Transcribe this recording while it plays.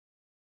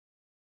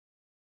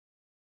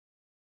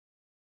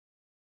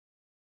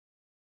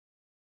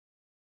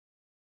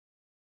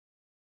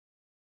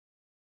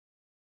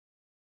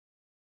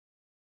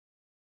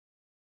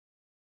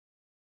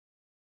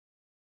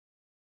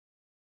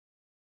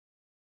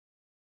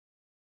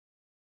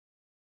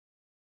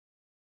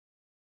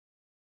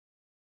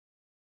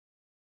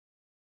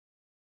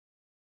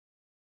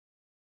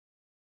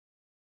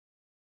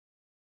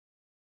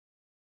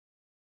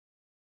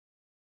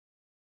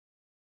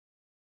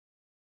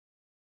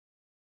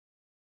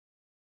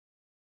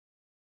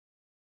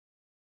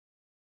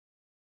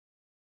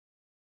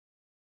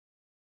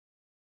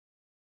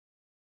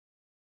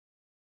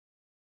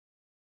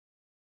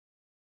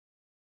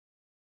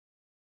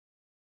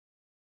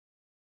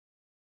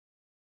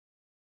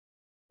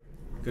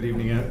Good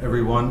evening,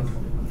 everyone.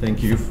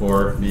 Thank you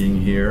for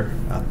being here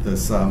at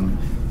this,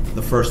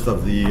 the first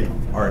of the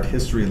art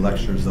history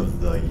lectures of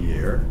the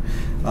year.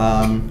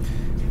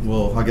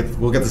 We'll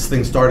get this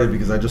thing started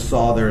because I just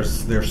saw they're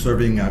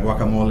serving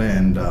guacamole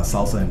and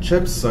salsa and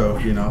chips, so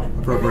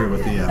appropriate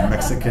with the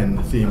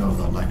Mexican theme of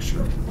the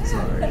lecture.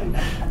 Sorry,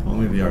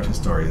 only the art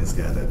historians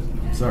get it.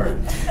 Sorry.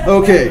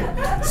 Okay,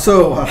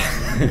 so.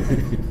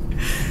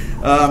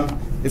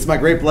 It's my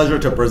great pleasure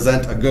to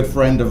present a good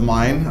friend of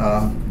mine,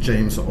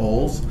 James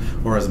Oles,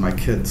 or as my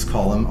kids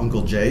call him,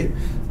 Uncle Jay.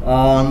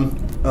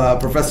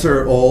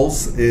 Professor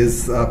Oles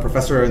is a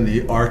professor in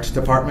the art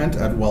department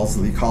at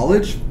Wellesley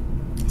College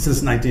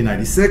since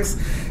 1996.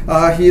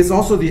 He is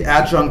also the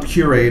adjunct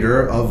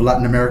curator of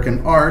Latin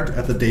American art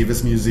at the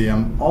Davis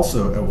Museum,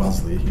 also at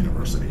Wellesley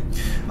University.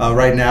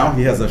 Right now,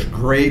 he has a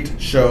great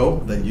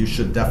show that you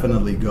should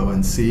definitely go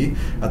and see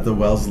at the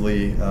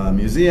Wellesley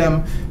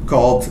Museum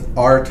called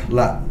Art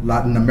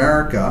Latin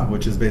America,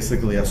 which is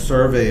basically a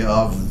survey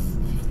of,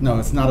 no,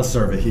 it's not a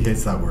survey, he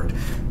hates that word.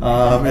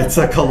 It's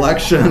a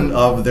collection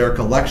of their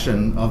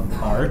collection of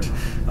art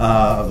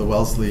of the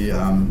Wellesley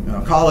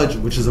College,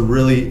 which is a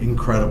really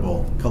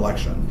incredible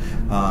collection.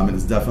 And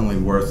it's definitely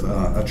worth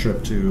a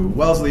trip to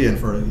Wellesley, and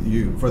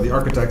for the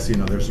architects,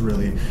 there's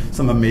really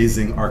some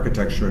amazing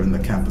architecture in the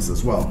campus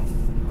as well.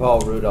 Paul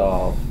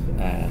Rudolph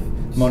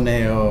and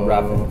Moneo.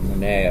 Rafa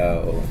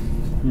Moneo.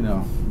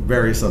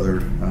 Various other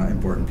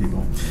important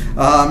people.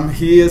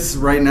 He is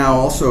right now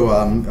also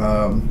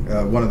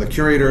one of the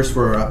curators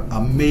for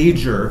a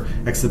major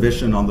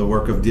exhibition on the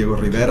work of Diego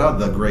Rivera,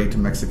 the great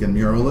Mexican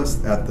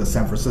muralist, at the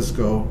San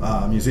Francisco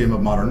Museum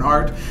of Modern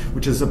Art,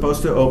 which is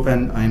supposed to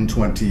open in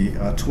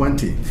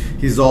 2020.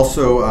 He's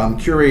also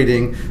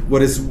curating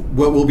what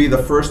will be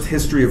the first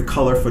history of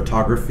color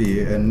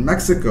photography in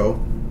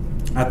Mexico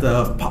at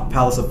the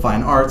Palace of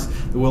Fine Arts,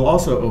 that will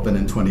also open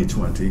in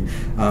 2020.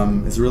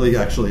 It's really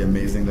actually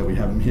amazing that we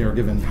have him here,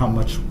 given how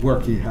much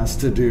work he has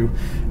to do.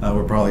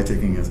 We're probably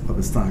taking up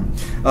his time.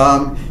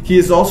 He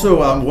is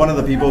also one of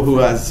the people who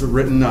has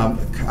written,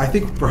 I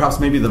think perhaps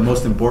maybe the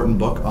most important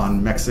book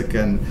on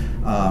Mexican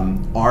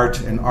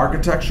art and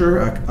architecture,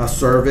 a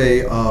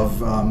survey of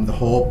the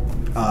whole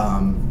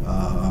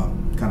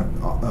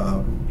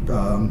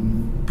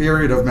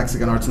period of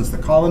Mexican art since the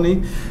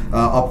colony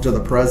up to the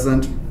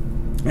present.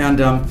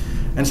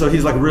 And so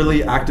he's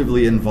really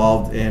actively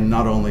involved in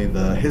not only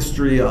the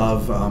history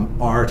of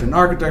art and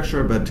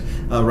architecture, but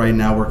right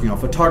now working on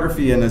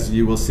photography, and as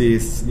you will see,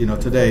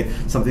 today,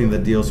 something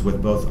that deals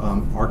with both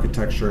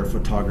architecture,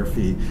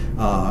 photography,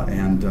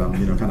 and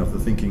kind of the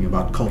thinking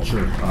about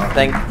culture.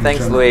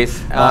 Thanks,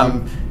 Luis.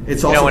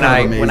 It's also when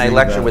I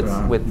lecture with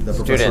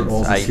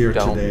students, I here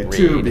don't today read,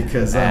 too,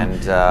 because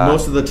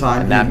most of the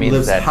time he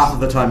lives half of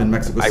the time in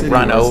Mexico City. I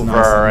run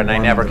over and I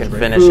never can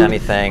finish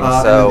anything.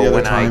 So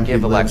when I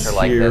give a lecture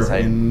like this,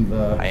 I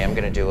am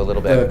going to do a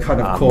little bit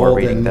more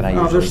reading than I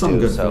usually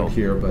do. So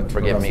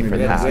forgive me for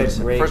that.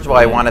 First of all,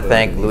 I want to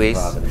thank Luis.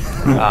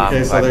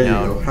 Okay, so there you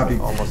go. Happy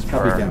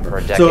camper. For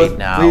a decade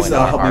now, please and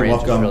help our me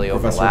interests welcome really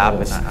Professor overlap.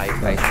 Oles. And I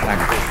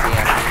actually see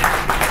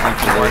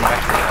him in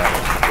Mexico,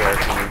 where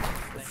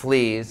he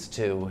flees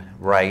to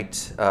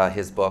write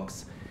his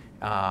books,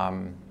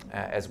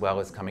 as well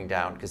as coming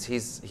down, because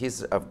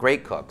he's a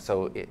great cook.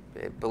 So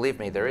believe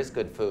me, there is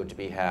good food to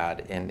be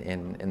had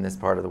in this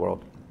part of the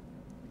world.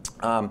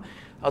 I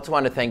also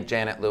want to thank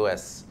Janet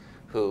Lewis,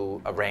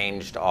 who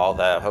arranged all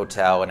the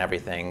hotel and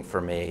everything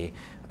for me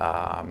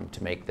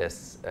to make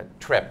this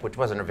trip, which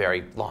wasn't a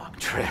very long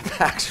trip,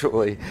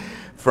 actually,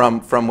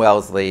 from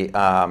Wellesley.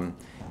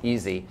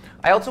 Easy.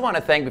 I also want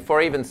to thank, before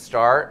I even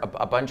start,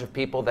 a bunch of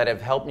people that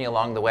have helped me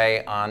along the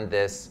way on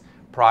this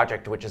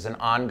project, which is an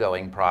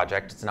ongoing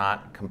project. It's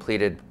not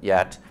completed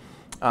yet.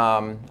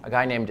 A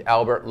guy named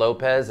Albert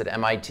Lopez at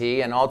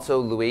MIT, and also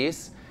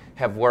Luis,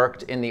 have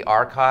worked in the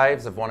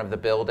archives of one of the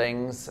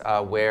buildings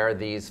where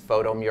these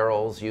photo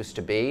murals used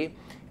to be,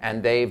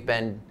 and they've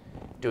been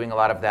doing a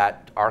lot of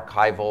that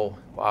archival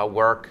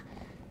work,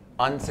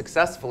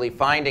 unsuccessfully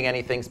finding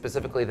anything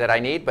specifically that I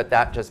need, but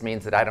that just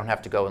means that I don't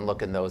have to go and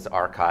look in those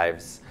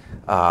archives.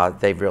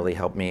 They've really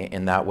helped me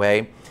in that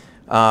way.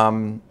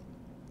 I've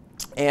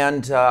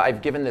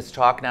given this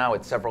talk now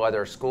at several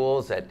other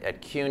schools,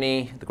 at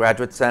CUNY, the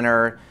Graduate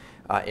Center,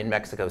 in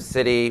Mexico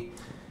City,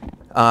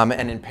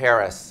 and in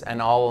Paris.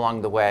 And all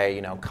along the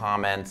way,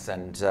 comments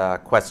and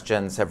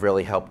questions have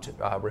really helped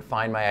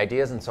refine my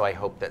ideas, and so I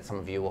hope that some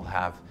of you will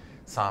have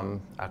some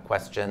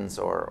questions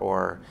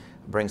or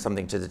bring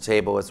something to the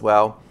table as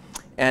well.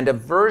 And a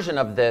version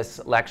of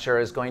this lecture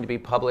is going to be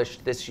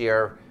published this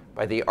year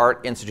by the Art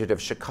Institute of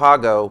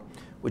Chicago,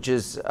 which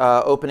is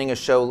opening a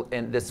show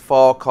in this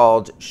fall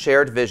called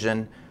Shared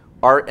Vision,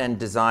 Art and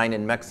Design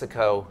in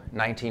Mexico,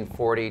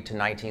 1940 to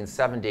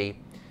 1970,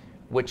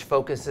 which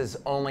focuses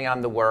only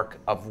on the work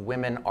of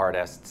women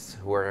artists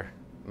who are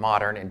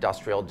modern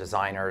industrial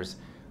designers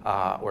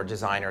or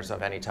designers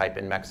of any type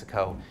in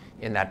Mexico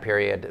in that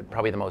period.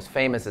 Probably the most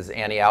famous is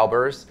Annie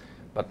Albers,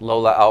 but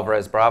Lola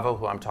Alvarez Bravo,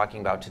 who I'm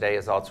talking about today,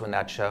 is also in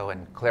that show,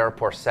 and Clara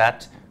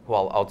Porcet, who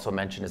I'll also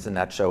mention, is in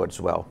that show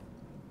as well.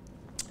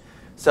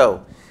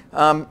 So,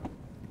 I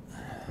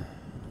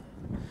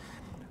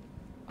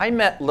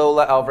met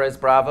Lola Alvarez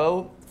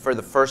Bravo for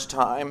the first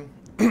time,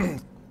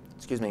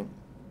 excuse me,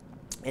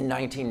 in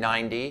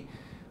 1990,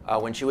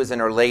 when she was in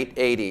her late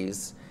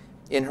 80s,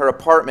 in her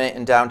apartment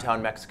in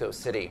downtown Mexico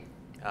City.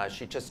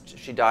 She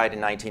died in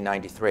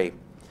 1993.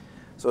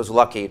 So I was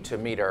lucky to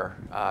meet her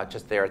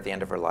just there at the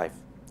end of her life.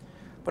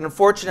 But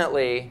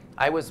unfortunately,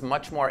 I was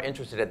much more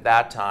interested at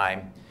that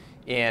time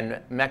in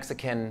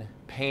Mexican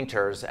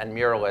painters and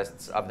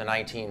muralists of the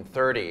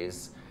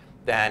 1930s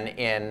than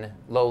in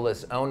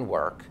Lola's own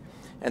work.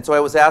 And so I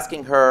was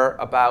asking her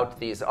about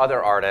these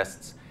other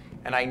artists,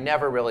 and I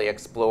never really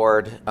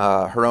explored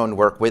her own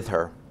work with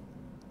her.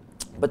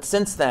 But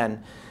since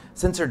then,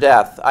 since her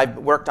death, I've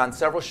worked on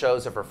several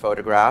shows of her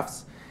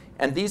photographs,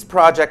 and these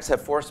projects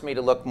have forced me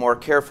to look more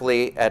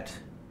carefully at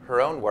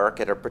her own work,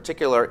 at her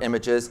particular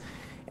images,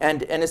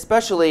 and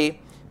especially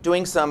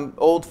doing some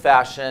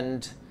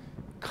old-fashioned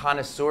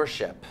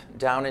connoisseurship,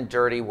 down and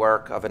dirty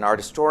work of an art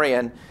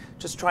historian,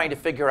 just trying to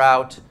figure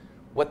out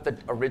what the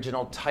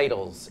original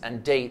titles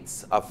and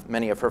dates of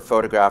many of her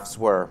photographs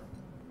were.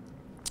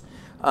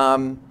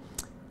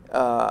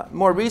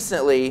 More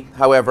recently,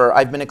 however,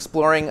 I've been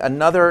exploring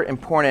another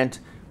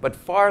important but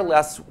far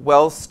less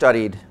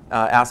well-studied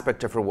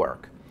aspect of her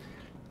work.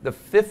 The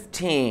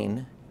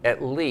 15,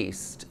 at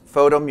least,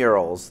 photo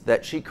murals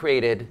that she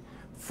created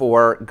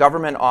for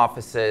government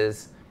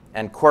offices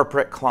and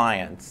corporate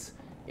clients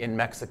in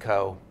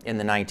Mexico in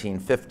the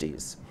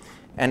 1950s.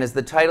 And as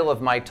the title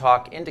of my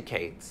talk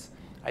indicates,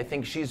 I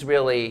think she's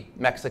really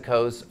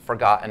Mexico's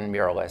forgotten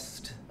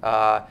muralist.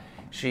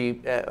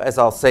 She, as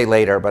I'll say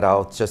later, but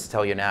I'll just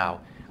tell you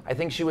now, I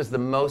think she was the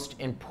most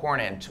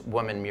important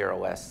woman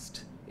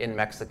muralist in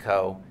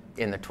Mexico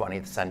in the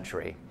 20th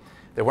century.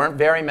 There weren't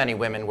very many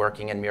women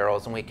working in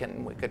murals, and we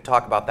could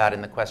talk about that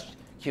in the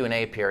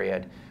Q&A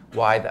period,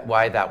 why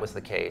that was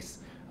the case.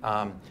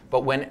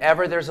 But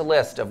whenever there's a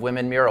list of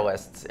women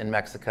muralists in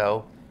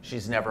Mexico,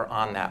 she's never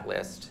on that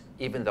list,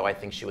 even though I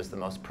think she was the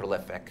most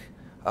prolific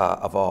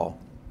of all.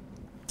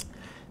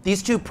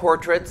 These two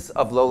portraits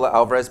of Lola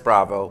Alvarez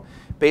Bravo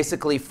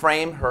basically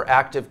frame her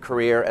active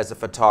career as a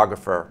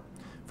photographer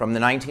from the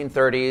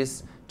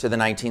 1930s to the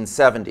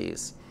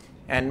 1970s,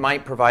 and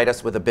might provide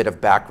us with a bit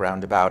of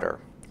background about her.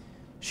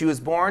 She was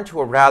born to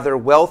a rather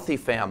wealthy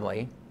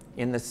family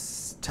in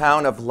the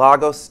town of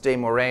Lagos de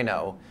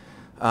Moreno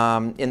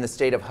in the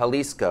state of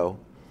Jalisco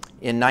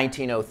in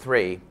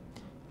 1903,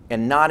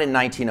 and not in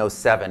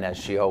 1907, as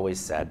she always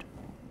said.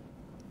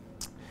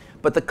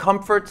 But the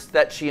comforts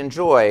that she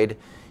enjoyed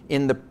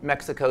in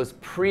Mexico's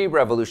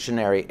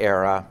pre-revolutionary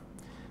era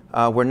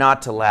were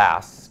not to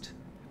last.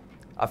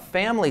 A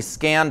family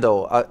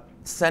scandal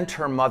sent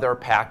her mother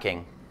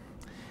packing,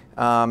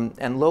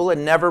 and Lola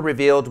never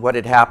revealed what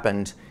had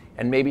happened,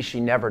 and maybe she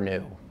never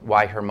knew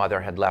why her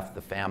mother had left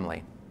the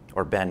family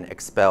or been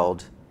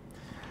expelled.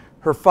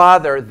 Her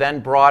father then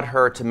brought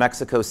her to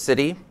Mexico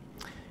City,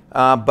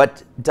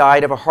 but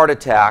died of a heart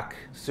attack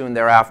soon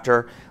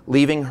thereafter,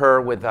 leaving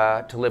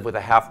her to live with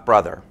a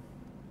half-brother.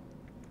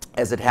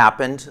 As it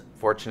happened,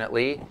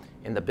 fortunately,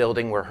 in the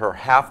building where her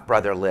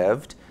half-brother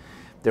lived,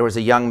 there was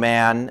a young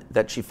man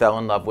that she fell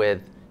in love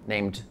with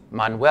named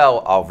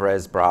Manuel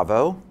Alvarez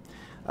Bravo.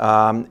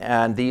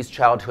 And these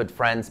childhood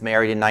friends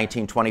married in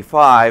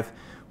 1925,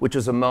 which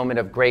was a moment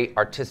of great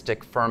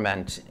artistic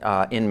ferment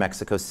in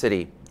Mexico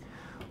City.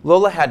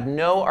 Lola had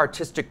no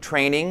artistic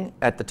training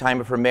at the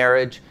time of her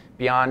marriage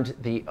beyond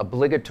the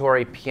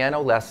obligatory piano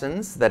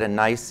lessons that a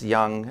nice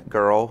young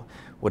girl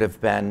would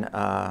have been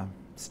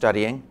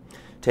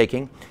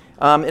taking.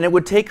 And it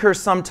would take her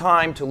some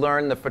time to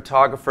learn the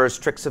photographer's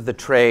tricks of the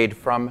trade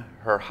from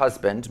her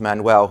husband,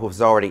 Manuel, who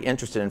was already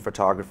interested in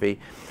photography,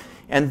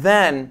 and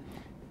then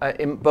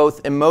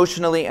both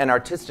emotionally and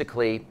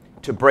artistically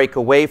to break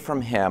away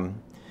from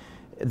him.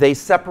 They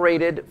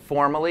separated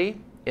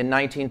formally in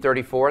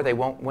 1934. They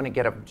wouldn't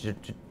get a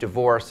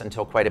divorce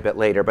until quite a bit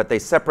later, but they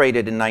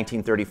separated in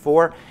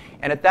 1934,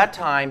 and at that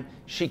time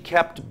she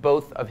kept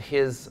both of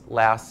his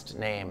last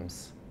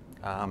names.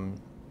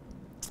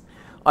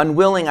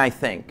 Unwilling, I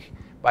think,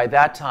 by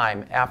that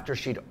time, after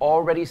she'd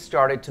already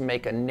started to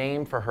make a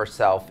name for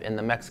herself in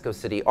the Mexico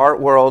City art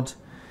world,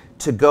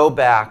 to go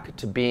back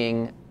to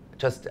being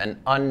just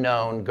an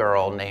unknown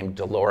girl named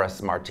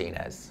Dolores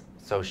Martinez.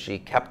 So she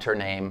kept her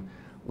name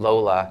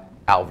Lola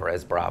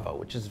Alvarez Bravo,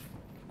 which is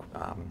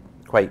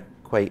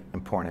quite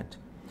important.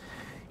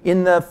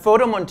 In the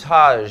photo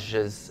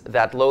montages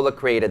that Lola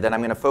created that I'm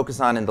going to focus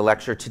on in the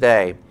lecture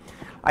today,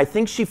 I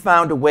think she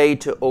found a way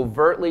to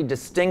overtly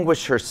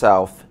distinguish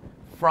herself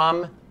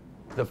from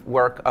the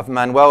work of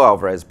Manuel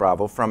Alvarez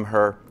Bravo, from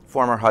her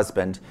former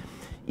husband,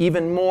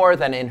 even more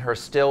than in her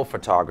still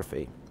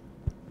photography.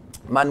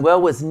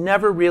 Manuel was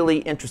never really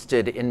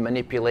interested in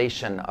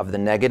manipulation of the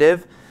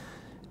negative,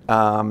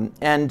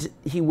 and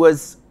he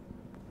was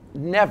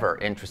never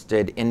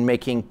interested in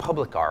making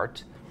public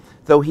art,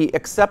 though he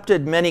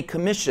accepted many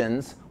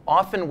commissions,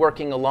 often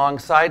working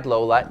alongside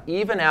Lola,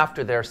 even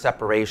after their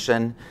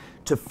separation,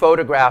 to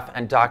photograph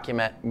and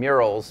document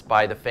murals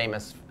by the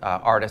famous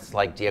artists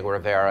like Diego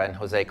Rivera and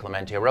Jose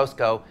Clemente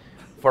Orozco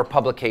for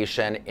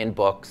publication in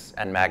books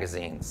and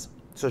magazines.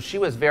 So she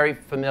was very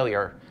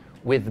familiar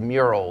with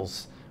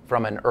murals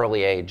from an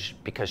early age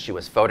because she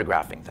was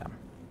photographing them.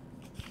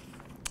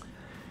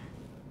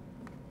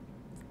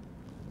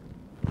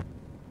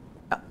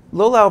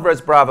 Lola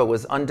Alvarez Bravo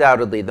was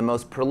undoubtedly the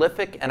most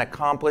prolific and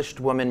accomplished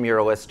woman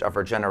muralist of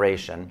her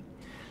generation,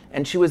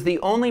 and she was the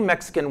only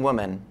Mexican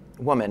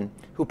woman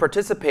who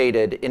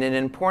participated in an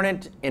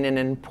important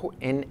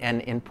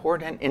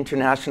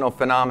international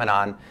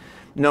phenomenon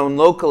known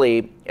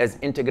locally as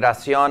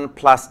integración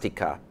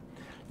plástica,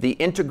 the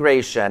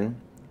integration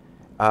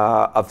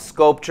of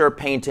sculpture,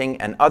 painting,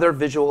 and other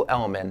visual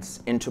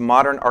elements into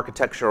modern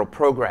architectural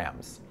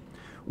programs,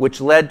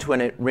 which led to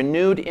a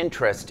renewed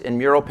interest in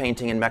mural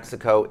painting in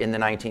Mexico in the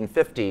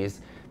 1950s,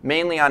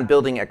 mainly on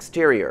building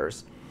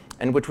exteriors,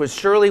 and which was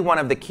surely one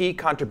of the key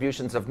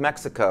contributions of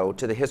Mexico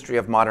to the history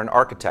of modern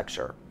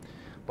architecture.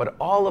 But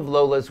all of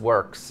Lola's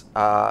works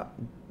are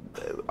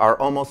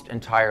almost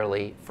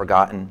entirely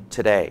forgotten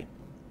today.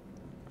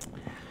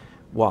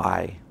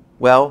 Why?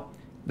 Well,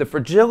 the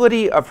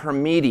fragility of her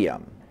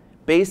medium,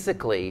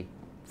 basically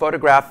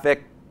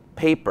photographic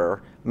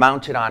paper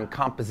mounted on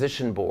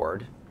composition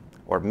board,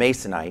 or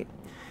masonite,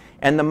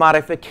 and the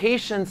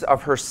modifications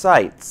of her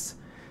sites,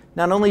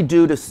 not only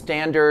due to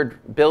standard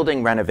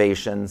building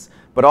renovations,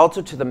 but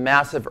also to the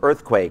massive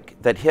earthquake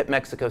that hit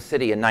Mexico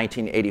City in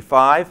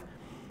 1985,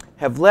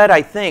 have led,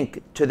 I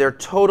think, to their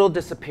total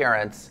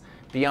disappearance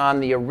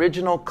beyond the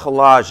original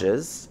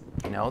collages,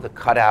 the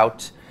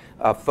cutout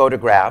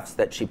photographs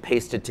that she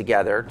pasted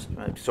together,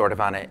 sort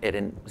of on at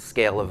a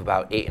scale of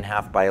about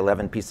 8.5 by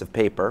 11 piece of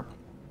paper.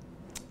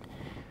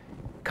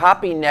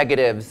 Copy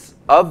negatives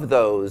of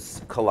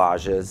those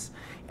collages,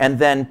 and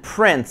then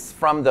prints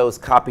from those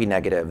copy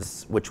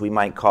negatives, which we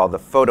might call the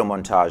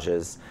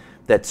photomontages,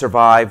 that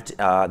survived,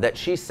 that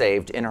she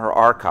saved in her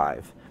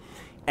archive.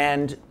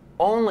 And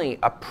only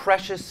a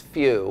precious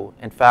few,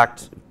 in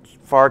fact,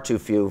 far too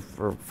few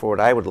for what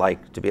I would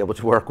like to be able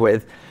to work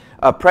with,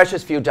 a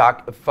precious few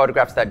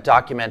photographs that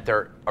document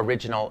their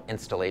original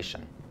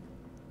installation.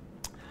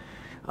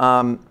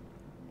 In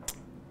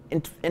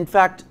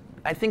fact,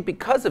 I think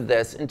because of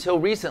this, until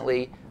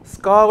recently,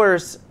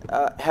 scholars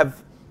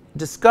have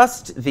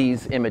discussed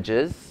these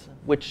images,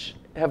 which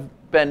have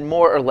been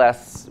more or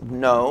less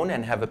known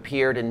and have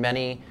appeared in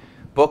many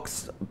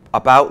books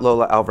about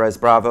Lola Alvarez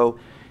Bravo,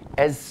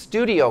 as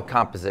studio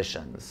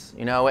compositions,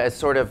 as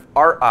sort of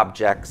art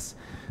objects,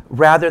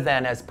 rather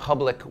than as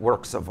public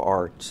works of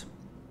art.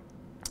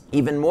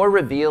 Even more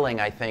revealing,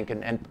 I think,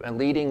 and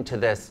leading to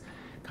this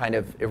kind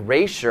of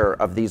erasure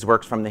of these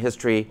works from the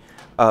history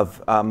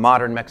of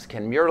modern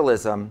Mexican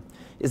muralism,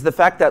 is the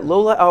fact that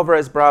Lola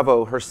Alvarez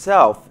Bravo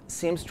herself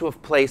seems to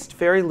have placed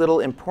very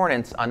little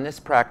importance on this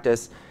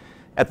practice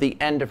at the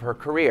end of her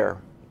career.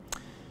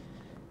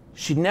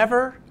 She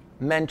never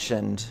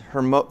mentioned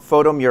her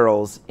photo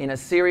murals in a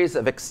series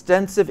of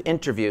extensive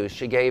interviews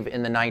she gave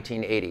in the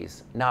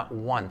 1980s. Not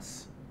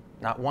once.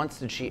 Not once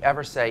did she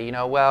ever say,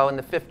 well, in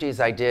the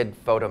 50s I did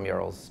photo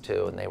murals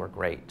too, and they were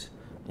great.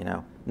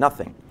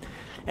 Nothing.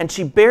 And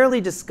she barely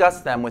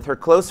discussed them with her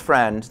close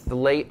friend, the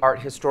late art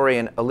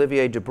historian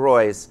Olivier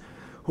Dubreuil,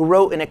 who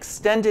wrote an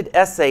extended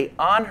essay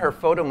on her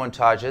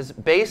photomontages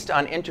based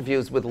on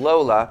interviews with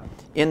Lola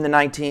in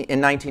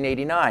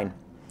 1989.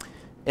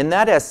 In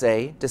that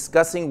essay,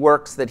 discussing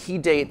works that he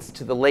dates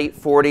to the late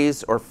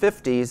 40s or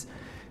 50s,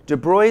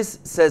 Dubreuil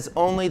says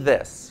only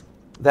this,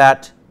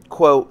 that,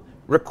 quote,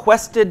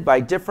 requested by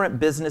different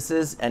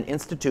businesses and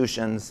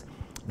institutions,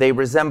 they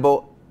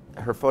resemble,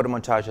 her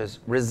photomontages,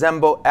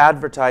 resemble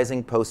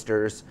advertising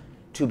posters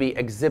to be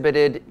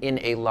exhibited in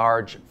a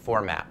large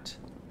format,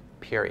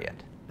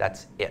 period.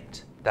 That's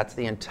it. That's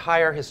the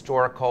entire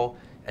historical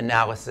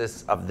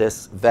analysis of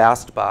this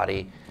vast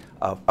body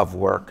of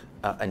work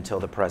until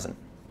the present.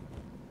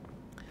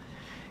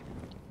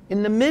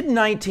 In the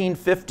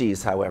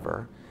mid-1950s,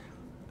 however,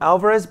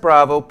 Alvarez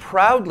Bravo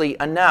proudly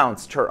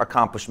announced her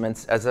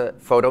accomplishments as a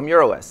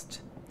photomuralist.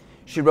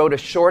 She wrote a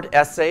short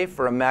essay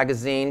for a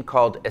magazine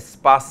called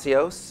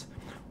Espacios,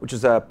 which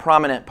is a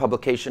prominent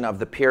publication of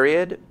the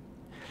period,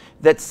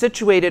 that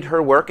situated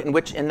her work,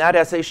 in that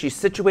essay she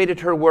situated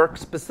her work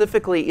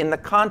specifically in the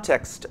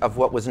context of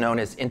what was known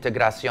as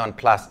integración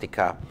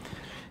plástica,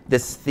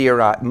 this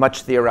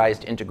much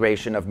theorized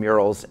integration of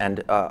murals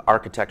and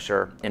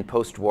architecture in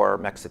post-war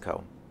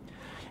Mexico.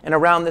 And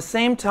around the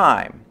same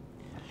time,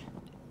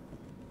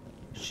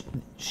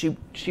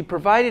 she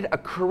provided a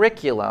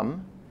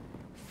curriculum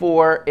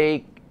for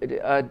a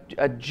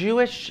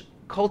Jewish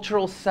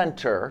cultural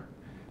center,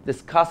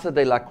 this Casa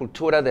de la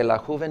Cultura de la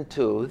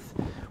Juventud,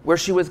 where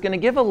she was going to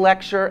give a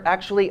lecture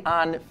actually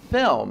on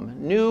film,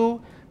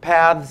 new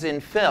paths in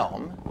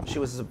film. She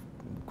was a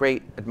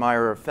great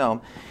admirer of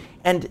film.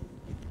 And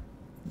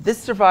this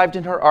survived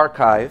in her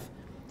archive.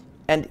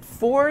 And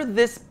for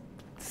this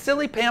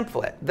silly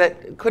pamphlet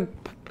that could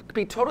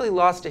be totally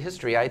lost to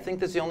history, I think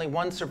there's the only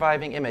one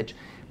surviving image.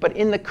 But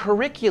in the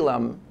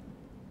curriculum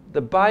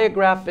the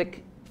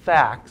biographic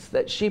facts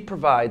that she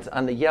provides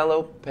on the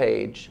yellow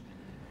page.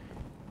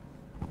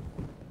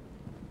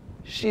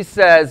 She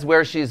says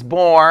where she's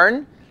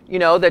born, you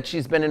know, that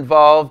she's been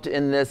involved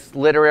in this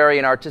literary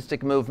and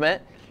artistic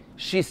movement.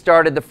 She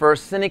started the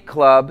first Cynic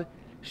Club.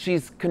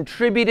 She's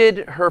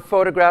contributed her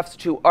photographs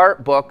to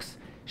art books.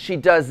 She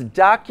does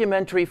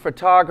documentary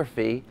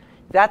photography.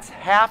 That's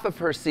half of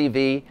her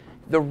CV.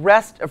 The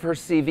rest of her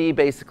CV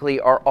basically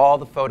are all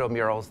the photo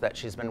murals that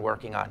she's been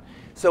working on.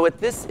 So in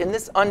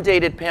this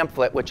undated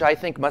pamphlet, which I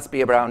think must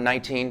be around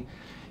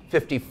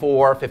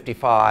 1954,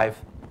 55,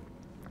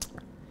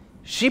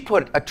 she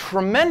put a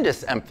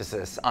tremendous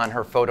emphasis on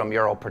her photo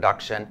mural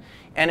production.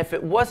 And if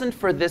it wasn't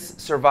for this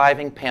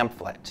surviving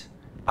pamphlet,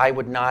 I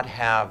would not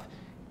have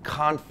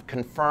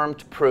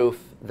confirmed proof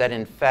that,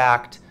 in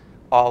fact,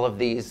 all of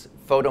these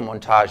photo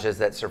montages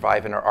that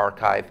survive in our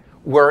archive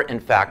were, in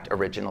fact,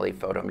 originally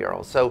photo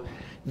murals. So,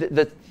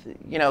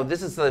 you know,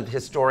 this is the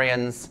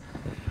historian's,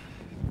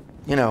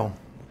 you know,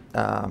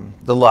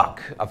 the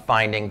luck of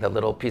finding the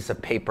little piece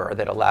of paper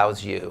that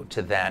allows you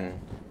to then,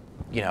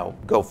 you know,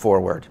 go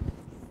forward.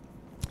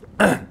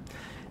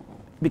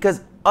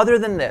 Because other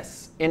than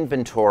this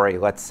inventory,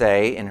 let's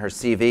say, in her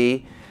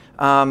CV,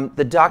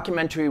 the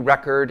documentary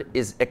record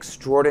is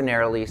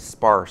extraordinarily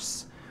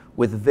sparse,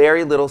 with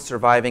very little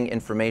surviving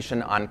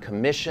information on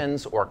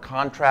commissions or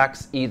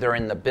contracts, either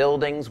in the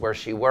buildings where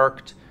she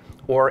worked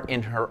or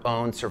in her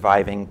own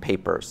surviving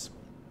papers.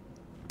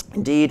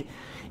 Indeed,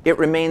 it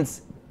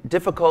remains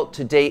difficult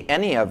to date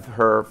any of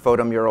her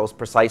photo murals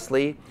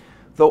precisely,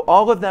 though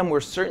all of them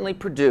were certainly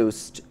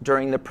produced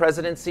during the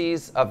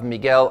presidencies of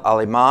Miguel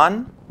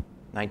Alemán,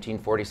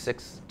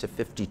 1946 to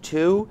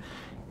 52,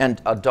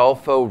 and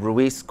Adolfo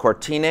Ruiz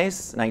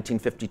Cortines,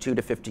 1952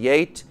 to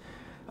 58.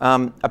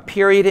 A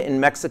period in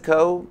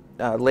Mexico,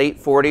 late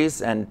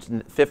 40s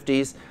and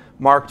 50s,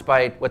 marked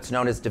by what's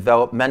known as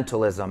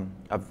developmentalism,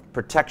 a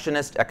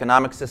protectionist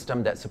economic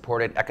system that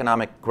supported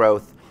economic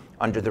growth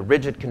under the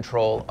rigid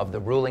control of the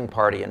ruling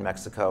party in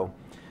Mexico,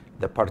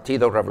 the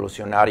Partido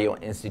Revolucionario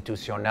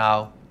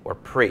Institucional, or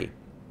PRI.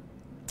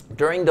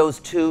 During those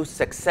two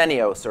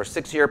sexenios, or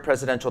six-year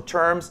presidential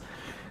terms,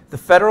 the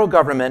federal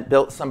government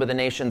built some of the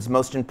nation's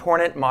most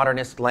important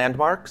modernist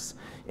landmarks,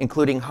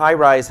 including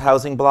high-rise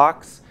housing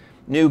blocks,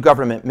 new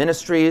government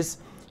ministries,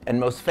 and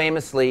most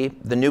famously,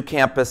 the new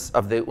campus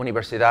of the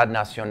Universidad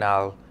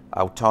Nacional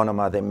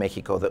Autónoma de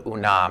Mexico, the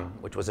UNAM,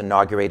 which was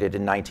inaugurated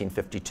in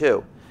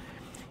 1952.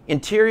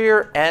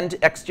 Interior and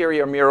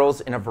exterior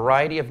murals in a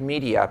variety of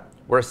media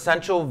were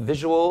essential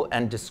visual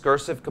and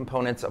discursive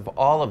components of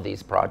all of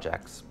these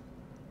projects.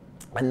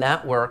 And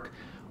that work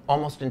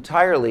almost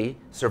entirely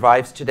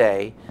survives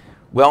today,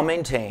 well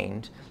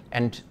maintained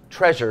and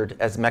treasured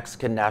as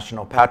Mexican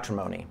national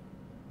patrimony.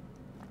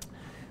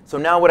 So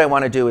now what I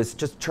want to do is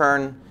just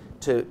turn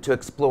to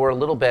explore a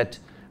little bit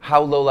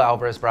how Lola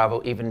Alvarez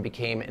Bravo even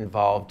became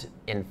involved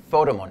in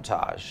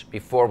photomontage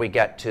before we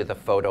get to the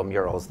photo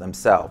murals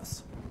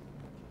themselves.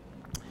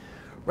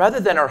 Rather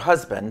than her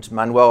husband,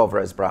 Manuel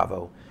Alvarez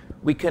Bravo,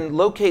 we can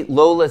locate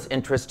Lola's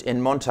interest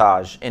in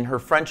montage in her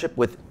friendship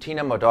with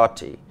Tina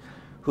Modotti,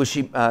 who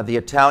the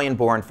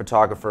Italian-born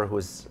photographer who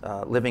was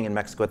living in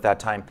Mexico at that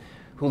time,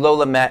 who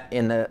Lola met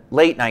in the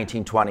late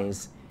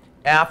 1920s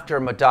after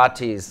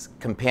Modotti's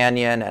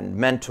companion and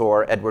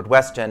mentor, Edward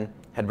Weston,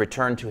 had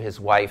returned to his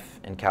wife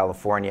in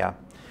California,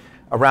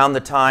 around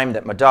the time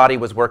that Modotti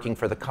was working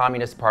for the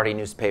Communist Party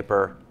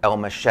newspaper El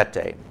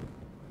Machete.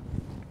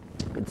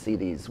 You can see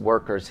these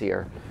workers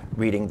here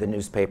reading the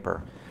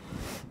newspaper.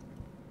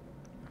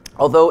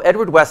 Although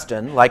Edward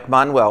Weston, like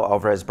Manuel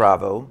Alvarez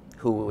Bravo,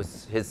 who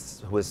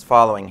was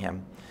following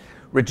him,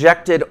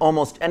 rejected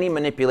almost any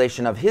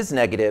manipulation of his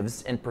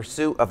negatives in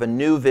pursuit of a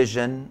new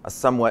vision, a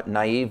somewhat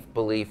naive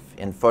belief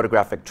in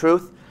photographic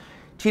truth,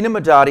 Tina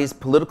Modotti's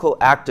political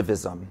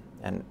activism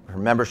and her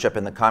membership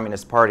in the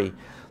Communist Party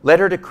led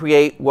her to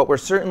create what were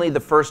certainly the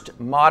first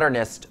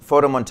modernist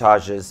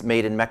photomontages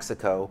made in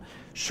Mexico,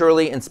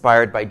 surely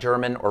inspired by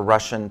German or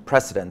Russian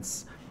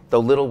precedents, though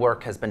little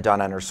work has been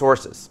done on her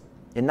sources.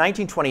 In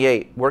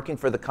 1928, working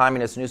for the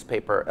communist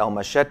newspaper El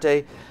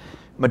Machete,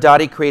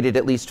 Modotti created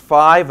at least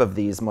 5 of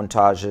these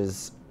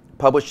montages,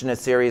 published in a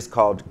series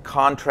called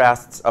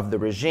Contrasts of the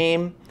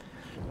Regime,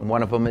 and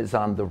one of them is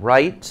on the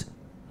right,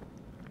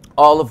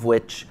 all of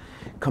which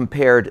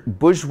compared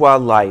bourgeois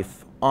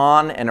life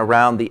on and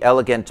around the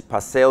elegant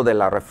Paseo de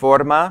la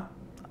Reforma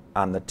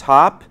on the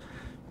top,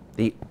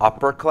 the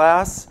upper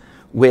class,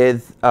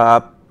 with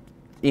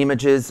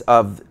images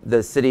of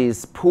the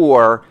city's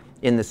poor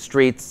in the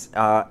streets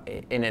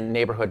in a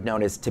neighborhood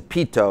known as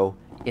Tepito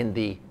in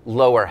the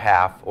lower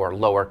half or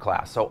lower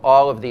class. So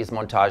all of these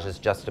montages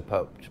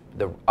juxtapose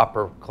the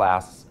upper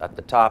class at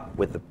the top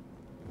with the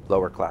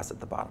lower class at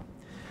the bottom.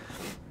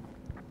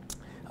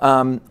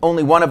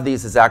 Only one of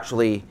these has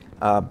actually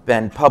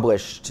been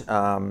published,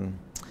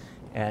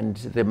 and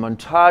the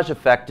montage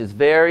effect is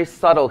very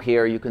subtle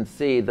here. You can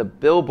see the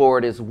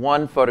billboard is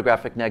one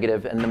photographic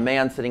negative, and the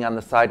man sitting on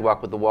the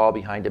sidewalk with the wall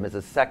behind him is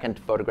a second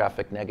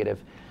photographic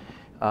negative.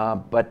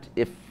 But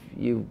if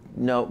you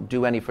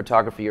do any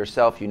photography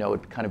yourself, you know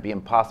it'd kind of be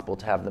impossible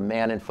to have the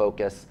man in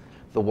focus,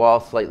 the wall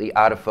slightly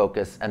out of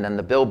focus, and then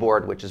the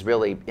billboard, which is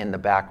really in the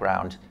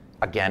background,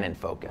 again in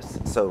focus.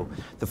 So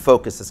the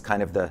focus is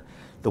kind of the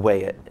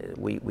way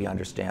we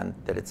understand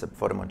that it's a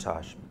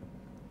photomontage.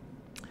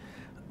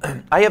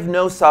 I have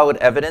no solid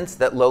evidence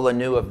that Lola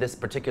knew of this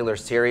particular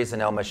series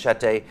in El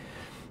Machete,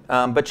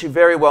 but she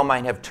very well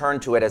might have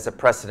turned to it as a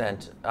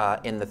precedent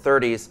in the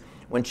 30s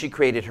when she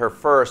created her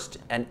first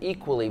and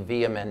equally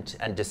vehement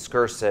and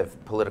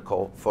discursive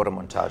political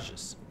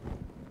photomontages.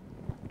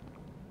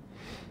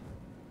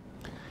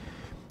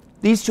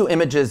 These two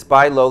images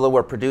by Lola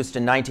were produced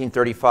in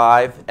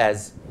 1935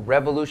 as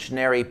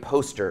revolutionary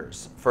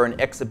posters for an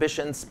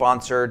exhibition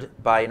sponsored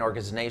by an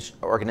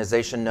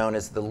organization known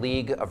as the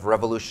League of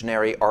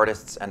Revolutionary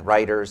Artists and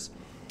Writers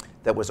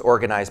that was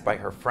organized by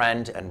her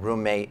friend and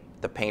roommate,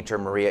 the painter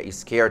Maria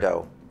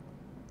Izquierdo,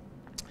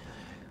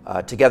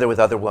 together with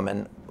other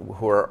women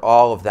who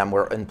all of them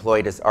were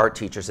employed as art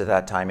teachers at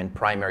that time in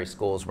primary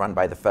schools run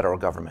by the federal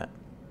government.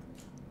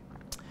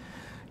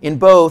 In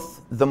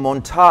both, the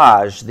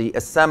montage, the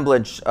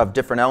assemblage of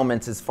different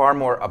elements, is far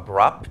more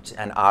abrupt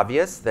and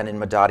obvious than in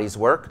Madadi's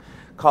work,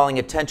 calling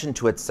attention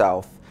to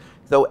itself,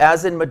 though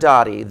as in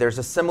Madadi, there's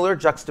a similar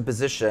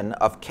juxtaposition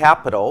of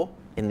capital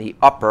in the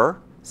upper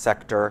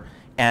sector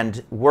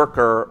and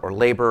worker or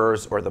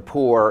laborers or the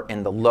poor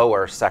in the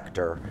lower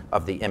sector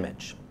of the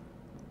image.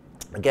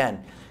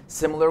 Again,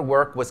 similar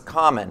work was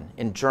common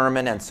in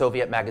German and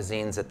Soviet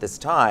magazines at this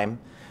time,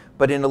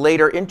 but in a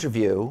later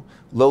interview,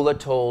 Lola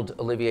told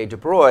Olivier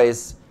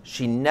Dubreuil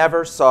she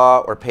never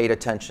saw or paid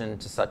attention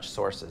to such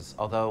sources,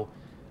 although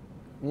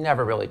you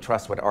never really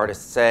trust what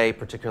artists say,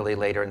 particularly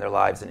later in their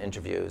lives in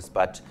interviews,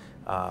 but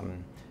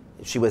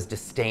she was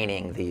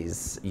disdaining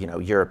these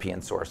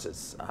European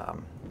sources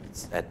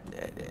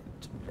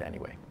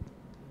anyway.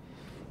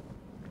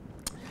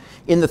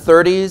 In the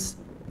 30s,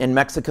 in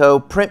Mexico,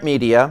 print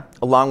media,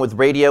 along with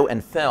radio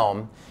and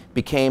film,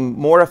 became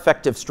more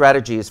effective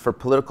strategies for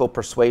political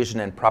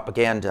persuasion and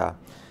propaganda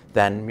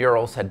than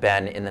murals had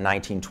been in the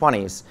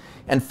 1920s.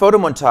 And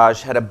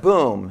photomontage had a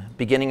boom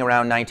beginning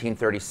around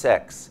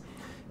 1936.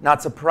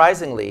 Not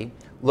surprisingly,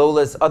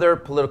 Lola's other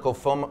political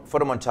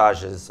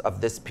photomontages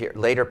of this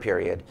later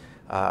period,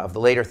 of the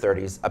later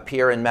 30s,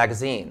 appear in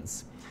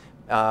magazines.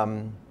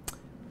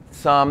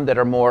 Some that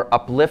are more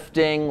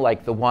uplifting,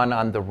 like the one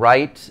on the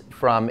right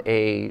from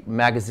a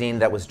magazine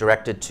that was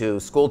directed to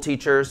school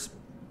teachers.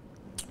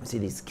 You see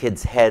these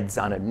kids' heads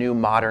on a new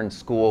modern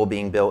school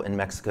being built in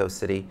Mexico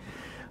City.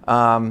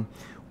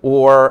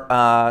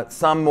 Or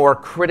some more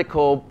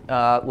critical,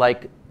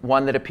 like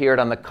one that appeared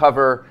on the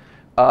cover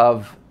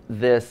of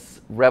this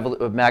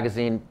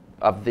magazine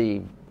of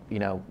the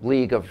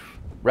League of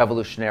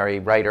Revolutionary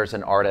Writers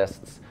and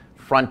Artists,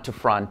 front to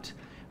front,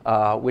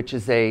 which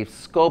is a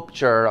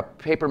sculpture, a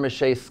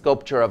papier-mâché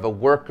sculpture of a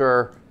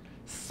worker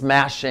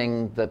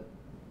smashing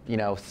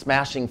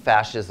smashing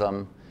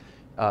fascism,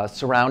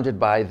 surrounded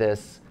by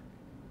this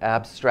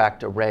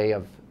abstract array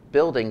of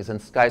buildings and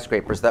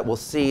skyscrapers that we'll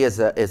see is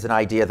an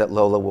idea that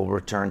Lola will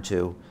return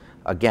to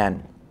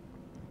again.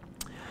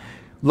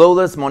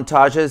 Lola's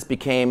montages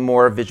became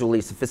more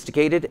visually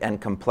sophisticated and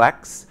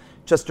complex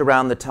just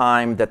around the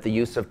time that the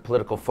use of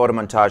political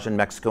photomontage in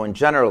Mexico in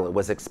general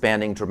was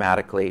expanding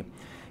dramatically.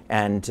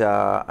 And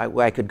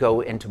I could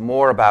go into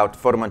more about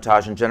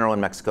photomontage in general in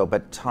Mexico,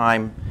 but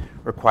time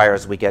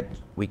requires we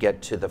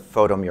get to the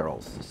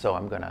photomurals. So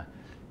I'm going to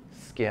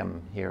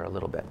skim here a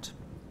little bit.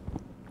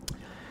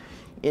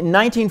 In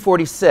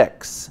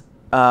 1946,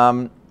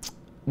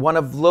 one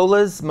of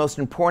Lola's most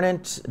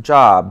important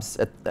jobs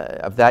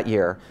of that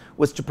year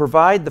was to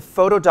provide the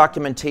photo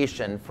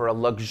documentation for a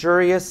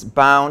luxurious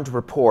bound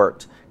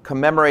report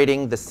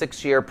commemorating the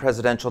 6-year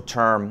presidential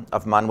term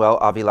of Manuel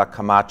Avila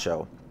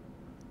Camacho.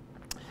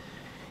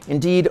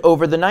 Indeed,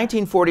 over the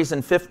 1940s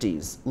and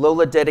 50s,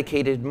 Lola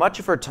dedicated much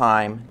of her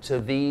time to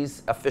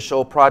these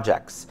official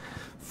projects,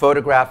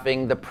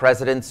 photographing the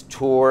president's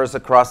tours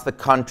across the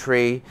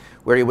country,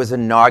 where he was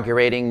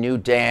inaugurating new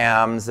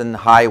dams and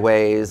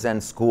highways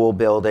and school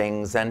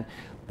buildings, and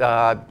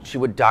she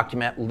would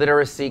document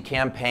literacy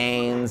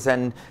campaigns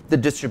and the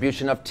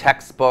distribution of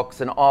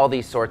textbooks and all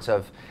these sorts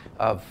of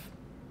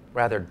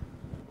rather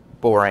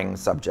boring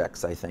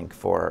subjects, I think,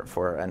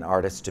 for an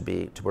artist to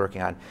be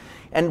working on.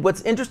 And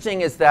what's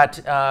interesting is that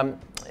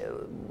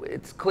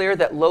it's clear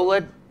that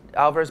Lola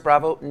Alvarez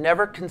Bravo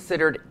never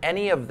considered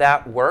any of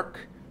that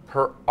work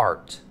her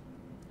art.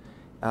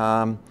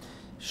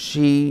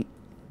 She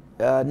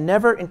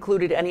never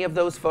included any of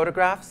those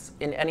photographs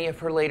in any of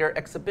her later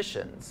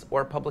exhibitions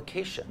or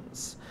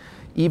publications,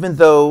 even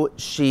though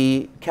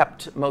she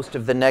kept most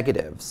of the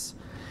negatives.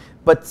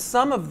 But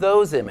some of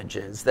those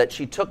images that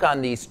she took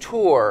on these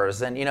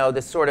tours and,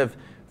 this sort of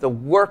the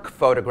work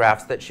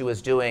photographs that she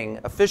was doing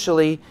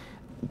officially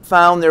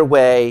found their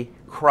way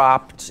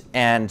cropped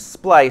and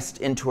spliced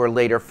into her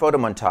later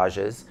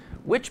photomontages,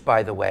 which,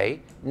 by the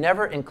way,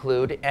 never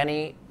include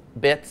any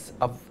bits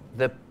of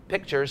the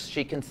pictures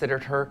she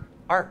considered her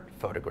art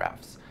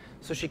photographs.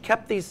 So she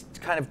kept these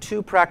kind of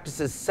two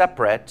practices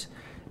separate,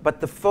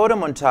 but the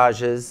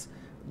photomontages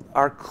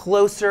are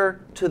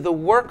closer to the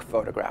work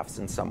photographs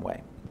in some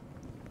way.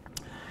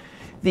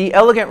 The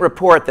elegant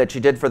report that she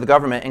did for the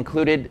government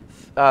included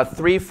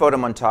 3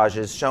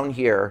 photomontages shown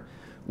here,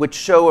 which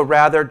show a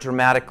rather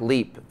dramatic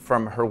leap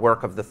from her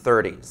work of the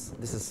 30s.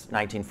 This is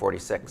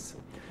 1946.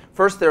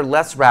 First, they're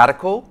less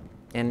radical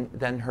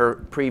than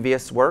her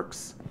previous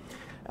works.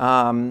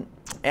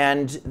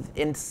 And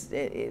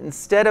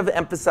instead of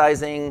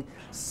emphasizing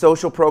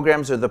social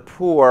programs or the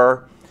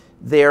poor,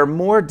 they're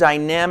more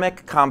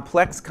dynamic,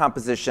 complex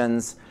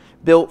compositions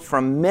built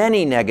from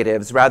many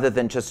negatives rather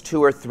than just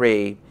 2 or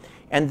 3.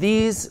 And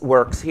these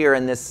works here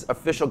in this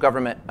official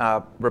government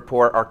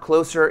report are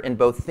closer in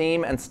both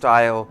theme and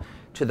style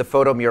to the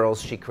photo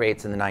murals she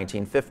creates in the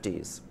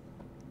 1950s.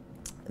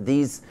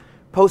 These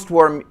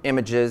post-war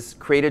images,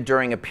 created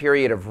during a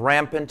period of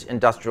rampant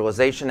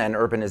industrialization and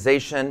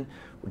urbanization,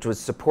 which was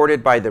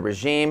supported by the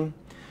regime,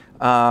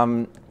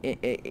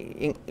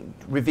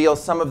 reveal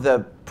some of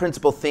the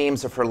principal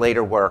themes of her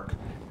later work: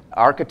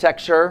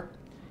 architecture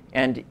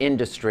and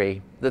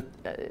industry. The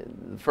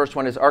first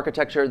one is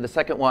architecture. The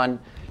second one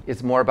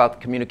is more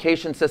about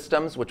communication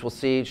systems, which we'll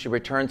see she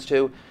returns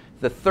to.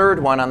 The third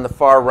one on the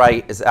far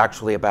right is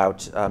actually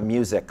about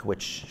music,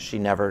 which she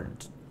never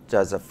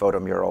does a photo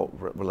mural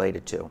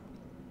related to.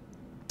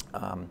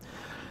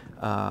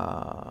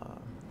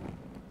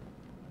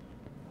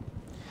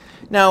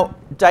 Now,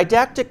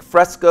 didactic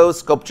frescoes,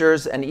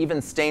 sculptures, and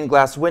even stained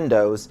glass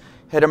windows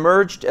had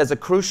emerged as a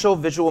crucial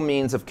visual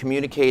means of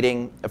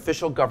communicating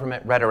official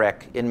government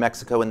rhetoric in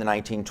Mexico in the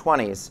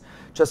 1920s,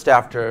 just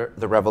after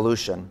the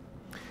revolution.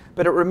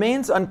 But it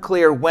remains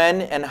unclear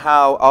when and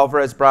how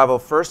Álvarez Bravo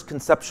first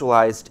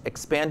conceptualized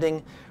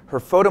expanding her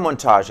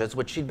photomontages,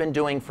 which she'd been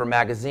doing for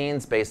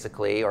magazines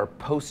basically, or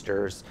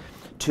posters,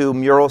 to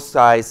mural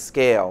size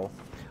scale,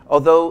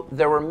 although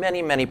there were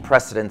many, many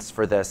precedents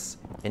for this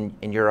in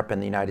Europe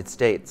and the United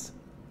States.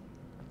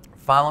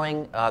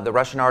 Following the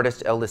Russian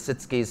artist El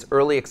Lisitsky's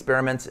early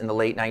experiments in the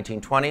late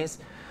 1920s,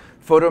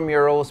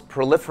 photomurals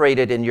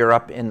proliferated in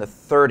Europe in the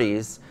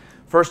 30s,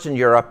 first in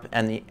Europe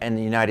and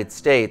the United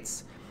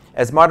States,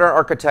 as modern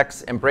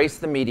architects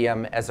embraced the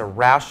medium as a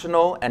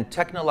rational and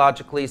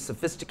technologically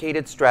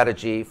sophisticated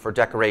strategy for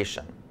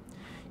decoration.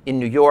 In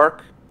New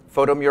York,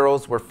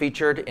 photomurals were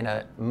featured in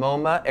a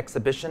MoMA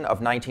exhibition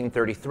of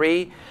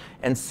 1933,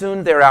 and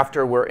soon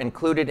thereafter were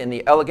included in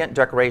the elegant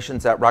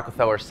decorations at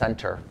Rockefeller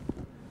Center.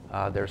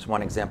 There's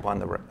one example on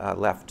the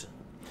left.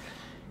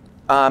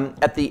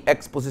 At the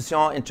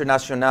Exposition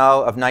Internationale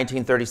of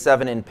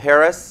 1937 in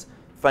Paris,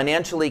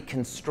 financially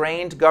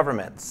constrained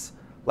governments,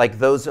 like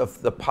those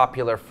of the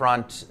Popular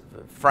Front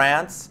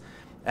France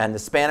and the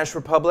Spanish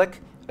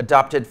Republic,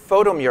 adopted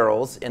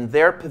photomurals in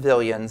their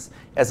pavilions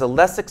as a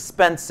less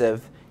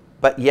expensive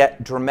but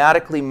yet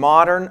dramatically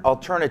modern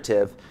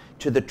alternative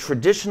to the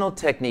traditional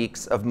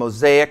techniques of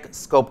mosaic,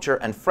 sculpture,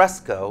 and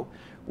fresco,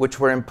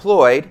 which were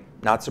employed,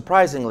 not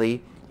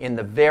surprisingly, in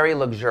the very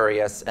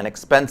luxurious and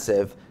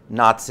expensive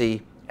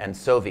Nazi and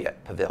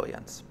Soviet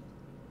pavilions.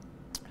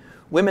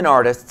 Women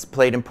artists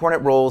played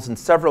important roles in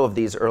several of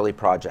these early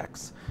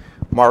projects.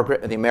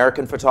 The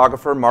American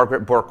photographer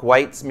Margaret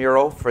Bourke-White's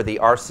mural for the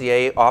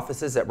RCA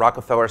offices at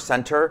Rockefeller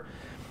Center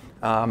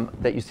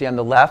that you see on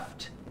the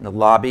left in the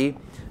lobby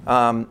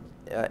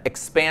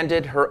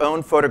expanded her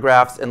own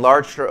photographs,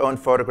 enlarged her own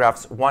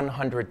photographs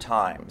 100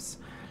 times.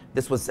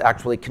 This was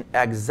actually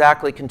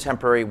exactly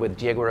contemporary with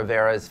Diego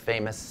Rivera's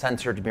famous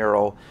censored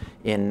mural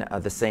in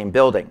the same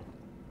building.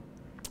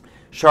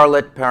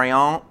 Charlotte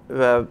Perriand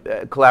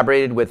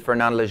collaborated with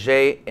Fernand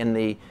Léger in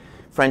the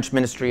French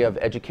Ministry of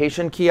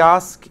Education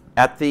kiosk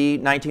at the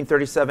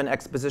 1937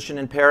 exposition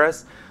in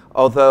Paris,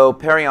 although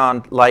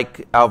Perriand,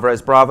 like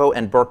Álvarez Bravo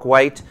and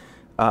Bourke-White,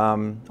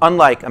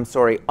 unlike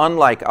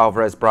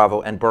Álvarez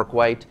Bravo and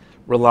Bourke-White,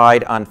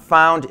 relied on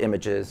found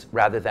images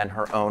rather than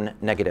her own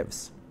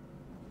negatives.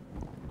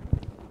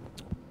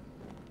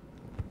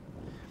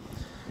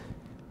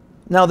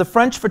 Now, the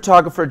French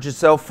photographer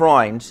Giselle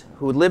Freund,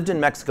 who lived in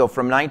Mexico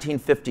from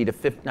 1950 to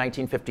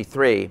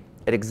 1953,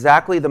 at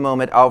exactly the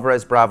moment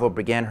Álvarez Bravo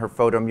began her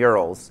photo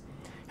murals,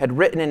 had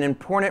written an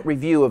important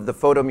review of the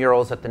photo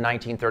murals at the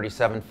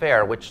 1937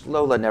 fair, which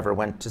Lola never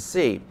went to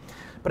see.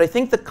 But I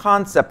think the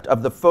concept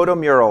of the photo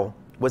mural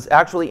was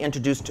actually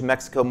introduced to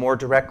Mexico more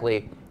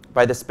directly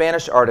by the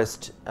Spanish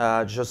artist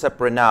Josep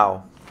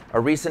Renau, a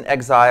recent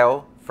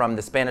exile from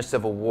the Spanish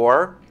Civil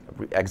War,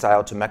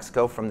 exile to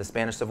Mexico from the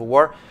Spanish Civil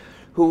War,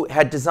 who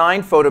had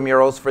designed photo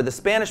murals for the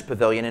Spanish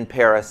pavilion in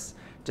Paris,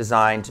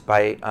 designed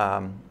by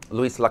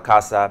Luis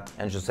Lacasa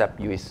and Josep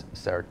Lluís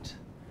Sert.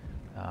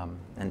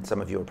 And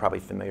some of you are probably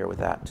familiar with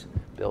that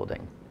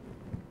building.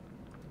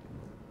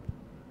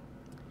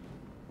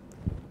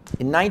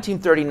 In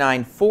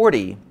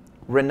 1939-40,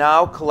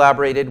 Renau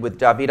collaborated with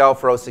David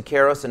Alfaro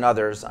Siqueiros and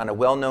others on a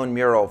well-known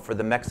mural for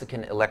the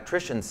Mexican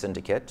Electrician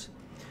Syndicate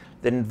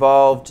that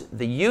involved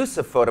the use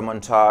of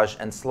photomontage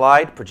and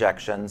slide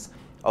projections,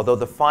 although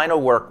the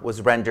final work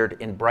was rendered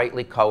in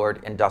brightly colored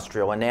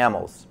industrial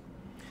enamels.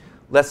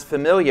 Less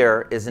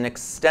familiar is an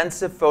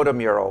extensive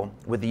photomural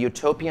with the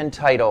utopian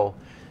title,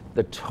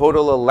 "The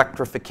Total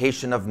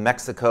Electrification of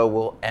Mexico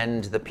Will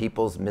End the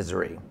People's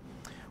Misery,"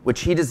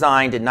 which he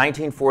designed in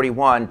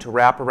 1941 to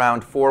wrap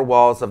around 4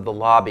 walls of the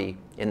lobby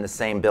in the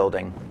same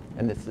building.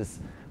 And this is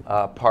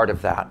part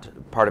of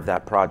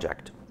that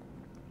project.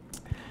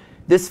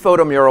 This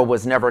photomural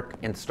was never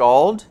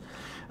installed,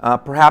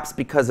 perhaps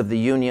because of the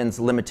union's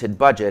limited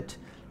budget,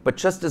 but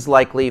just as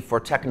likely for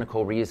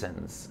technical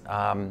reasons.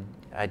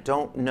 I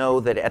don't know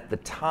that at the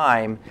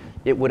time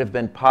it would have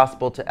been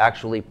possible to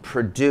actually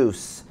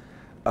produce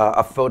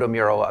a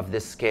photomural of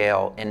this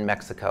scale in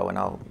Mexico, and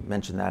I'll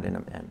mention that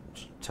and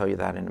tell you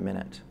that in a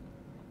minute.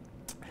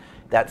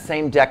 That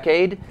same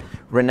decade,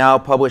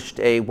 Renau published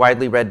a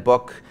widely read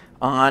book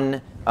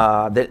on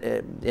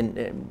that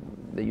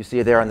you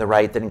see there on the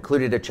right that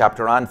included a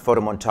chapter on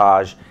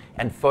photomontage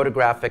and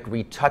photographic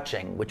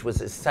retouching, which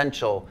was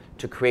essential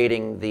to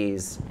creating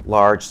these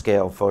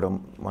large-scale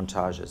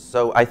photomontages.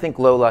 So I think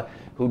Lola,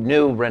 who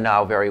knew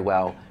Renau very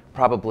well,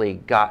 probably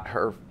got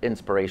her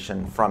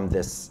inspiration from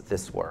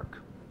this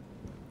work.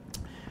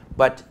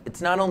 But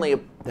it's not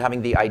only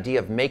having the idea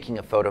of making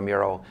a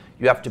photomural,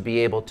 you have to be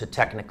able to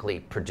technically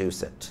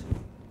produce it.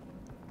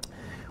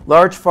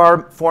 Large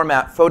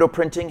format photo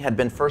printing had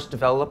been first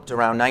developed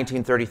around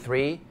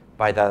 1933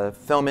 by the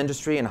film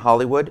industry in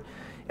Hollywood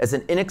as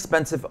an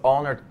inexpensive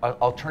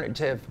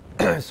alternative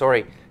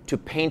to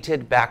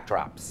painted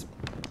backdrops.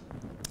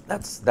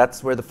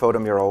 That's where the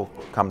photomural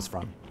comes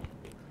from.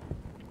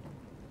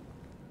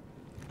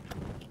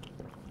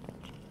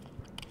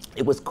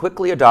 It was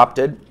quickly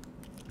adopted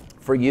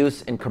for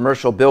use in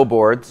commercial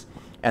billboards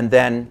and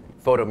then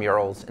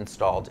photomurals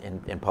installed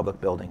in public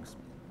buildings.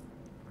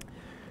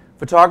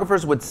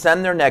 Photographers would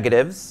send their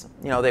negatives,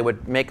 they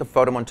would make a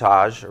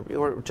photomontage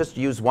or just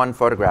use one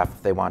photograph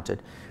if they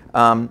wanted,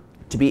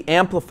 to be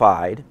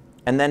amplified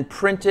and then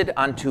printed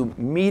onto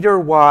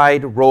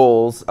meter-wide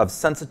rolls of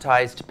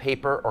sensitized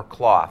paper or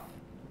cloth,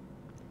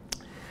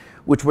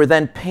 which were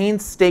then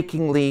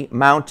painstakingly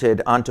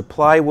mounted onto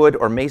plywood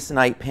or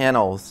masonite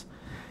panels.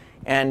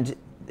 And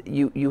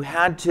you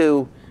had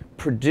to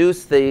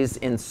produce these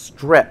in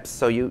strips,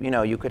 so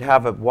you could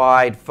have a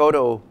wide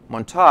photo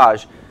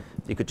montage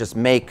you could just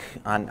make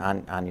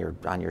on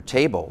your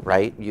table,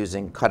 right,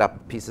 using cut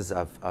up pieces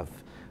of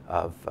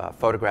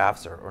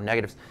photographs or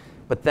negatives.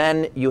 But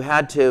then you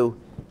had to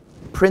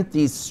print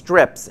these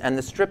strips, and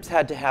the strips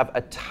had to have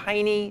a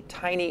tiny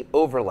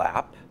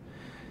overlap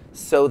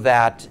so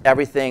that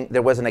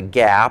there wasn't a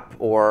gap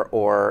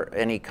or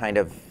any kind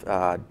of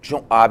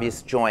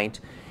obvious joint.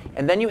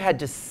 And then you had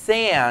to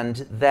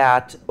sand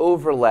that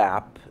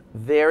overlap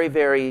very,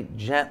 very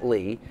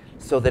gently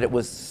so that it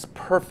was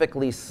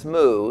perfectly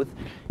smooth,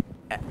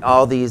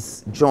 all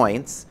these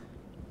joints.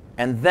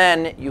 And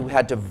then you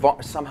had to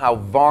somehow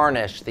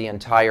varnish the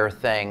entire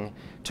thing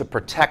to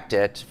protect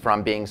it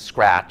from being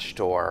scratched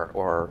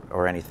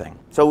or anything.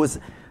 So it was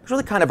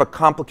really kind of a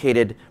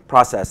complicated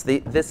process.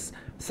 This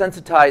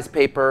sensitized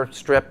paper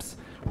strips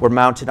were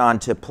mounted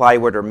onto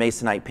plywood or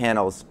masonite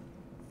panels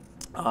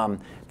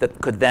that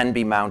could then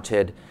be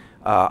mounted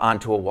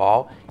onto a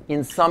wall.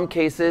 In some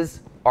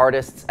cases,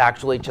 artists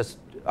actually just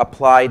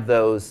applied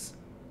those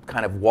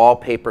kind of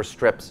wallpaper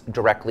strips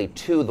directly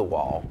to the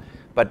wall.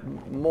 But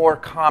more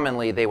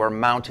commonly, they were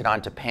mounted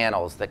onto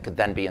panels that could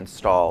then be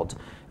installed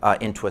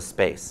into a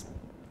space.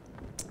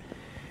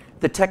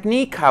 The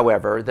technique,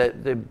 however,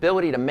 the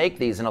ability to make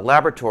these in a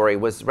laboratory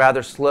was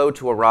rather slow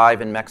to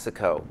arrive in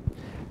Mexico.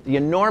 The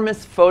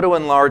enormous photo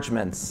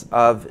enlargements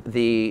of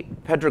the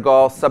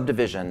Pedregal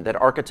subdivision that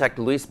architect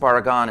Luis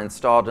Barragan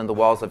installed in the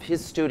walls of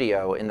his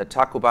studio in the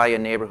Tacubaya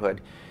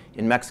neighborhood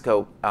in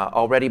Mexico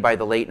already by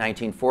the late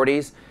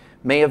 1940s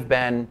may have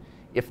been,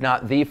 if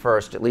not the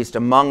first, at least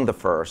among the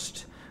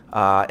first,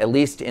 at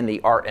least in the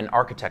art and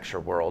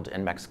architecture world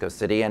in Mexico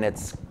City. And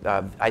it's,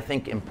 I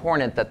think,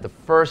 important that the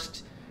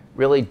first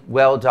really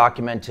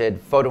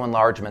well-documented photo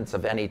enlargements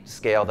of any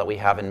scale that we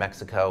have in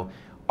Mexico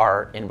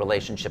are in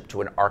relationship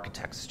to an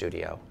architect's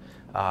studio,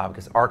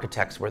 because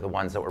architects were the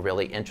ones that were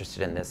really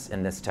interested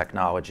in this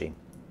technology.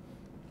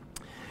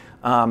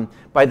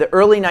 By the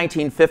early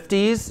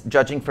 1950s,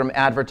 judging from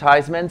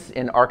advertisements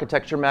in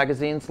architecture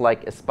magazines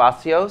like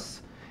Espacios,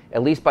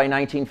 at least by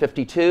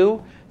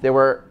 1952, there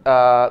were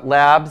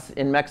labs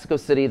in Mexico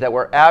City that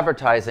were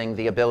advertising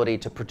the ability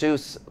to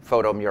produce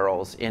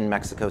photomurals in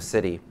Mexico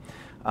City,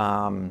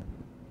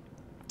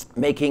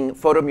 making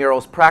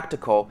photomurals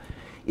practical,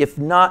 if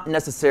not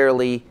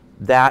necessarily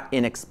that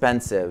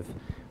inexpensive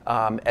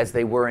as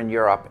they were in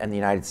Europe and the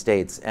United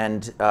States.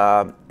 And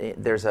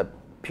there's a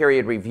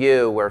period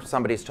review where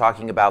somebody's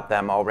talking about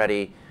them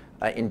already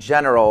in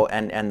general,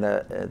 and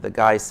the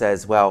guy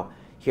says, well,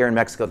 here in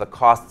Mexico, the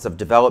costs of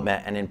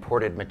development and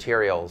imported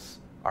materials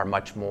are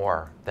much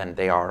more than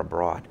they are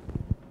abroad.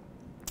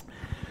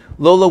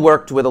 Lola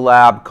worked with a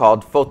lab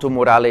called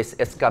Fotomurales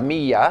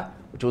Escamilla,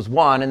 which was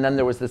one, and then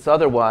there was this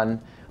other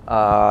one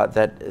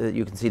that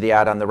you can see the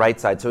ad on the right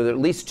side. So there are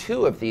at least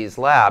 2 of these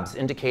labs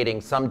indicating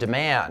some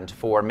demand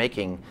for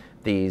making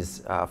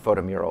these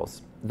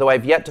photomurals. though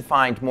I've yet to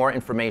find more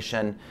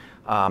information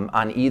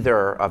on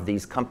either of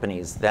these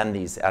companies than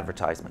these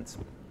advertisements.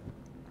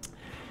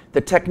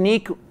 The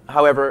technique,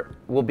 however,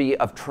 will be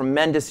of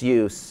tremendous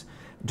use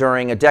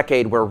during a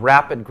decade where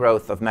rapid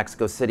growth of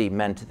Mexico City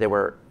meant there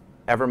were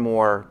ever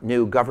more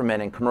new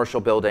government and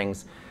commercial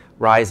buildings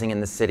rising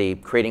in the city,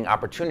 creating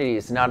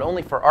opportunities not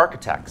only for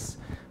architects,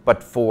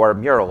 but for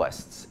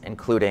muralists,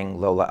 including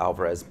Lola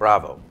Alvarez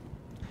Bravo.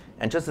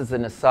 And just as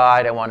an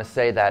aside, I want to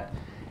say that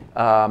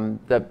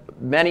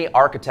many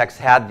architects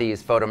had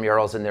these photo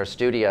murals in their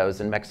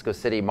studios in Mexico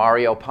City.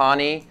 Mario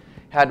Pani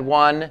had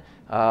one,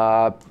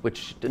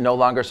 which no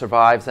longer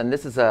survives. And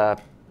this is a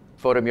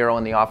photo mural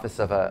in the office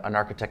of an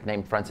architect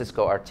named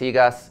Francisco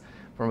Artigas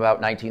from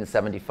about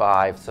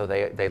 1975. So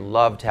they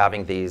loved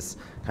having these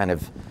kind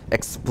of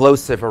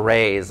explosive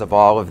arrays of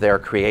all of their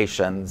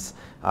creations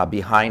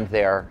behind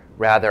their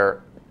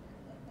rather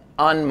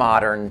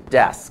unmodern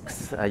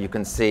desks. You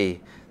can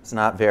see it's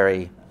not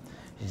very,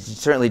 you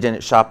certainly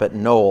didn't shop at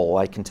Knoll,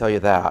 I can tell you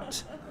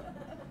that.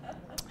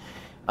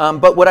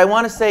 But what I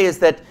want to say is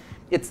that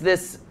it's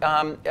this,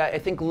 I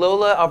think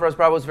Lola Alvarez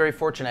Bravo was very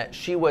fortunate.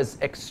 She was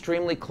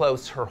extremely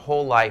close her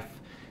whole life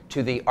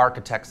to the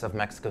architects of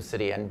Mexico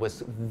City and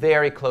was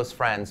very close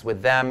friends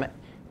with them,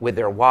 with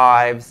their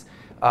wives,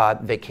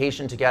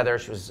 vacationed together.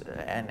 She was,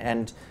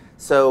 and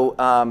so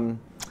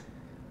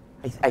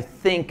I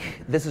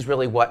think this is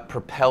really what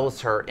propels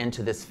her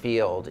into this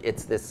field.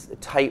 It's this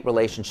tight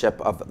relationship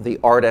of the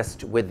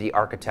artist with the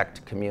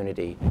architect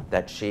community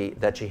that she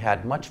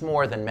had, much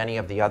more than many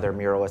of the other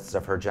muralists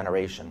of her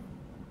generation.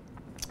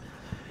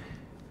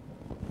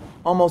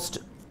 Almost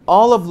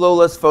all of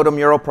Lola's photo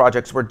mural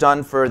projects were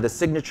done for the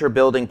signature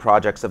building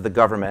projects of the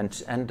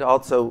government and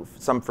also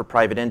some for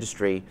private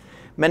industry,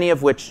 many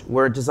of which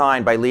were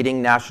designed by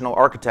leading national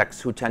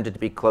architects who tended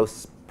to be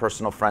close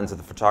personal friends of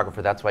the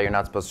photographer. That's why you're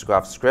not supposed to go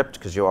off script,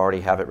 because you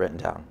already have it written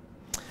down.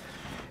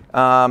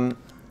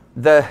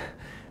 The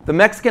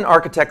Mexican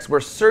architects were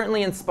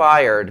certainly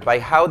inspired by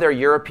how their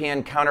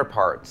European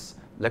counterparts,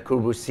 Le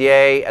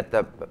Corbusier at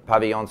the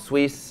Pavillon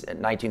Suisse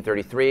in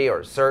 1933,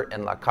 or Sert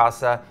and La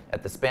Casa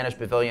at the Spanish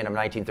Pavilion of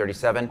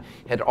 1937,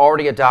 had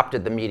already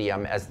adopted the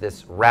medium as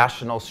this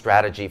rational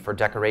strategy for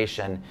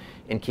decoration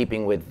in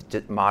keeping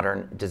with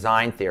modern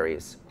design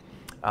theories.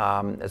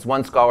 As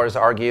one scholar has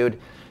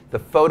argued, the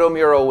photo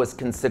mural was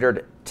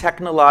considered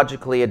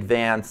technologically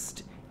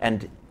advanced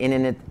and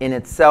in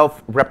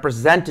itself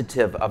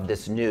representative of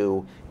this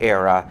new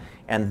era,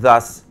 and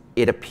thus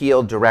it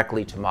appealed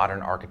directly to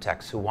modern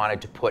architects who wanted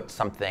to put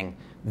something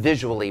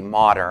visually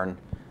modern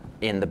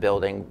in the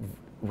building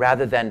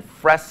rather than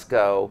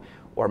fresco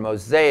or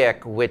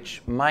mosaic,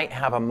 which might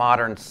have a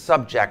modern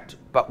subject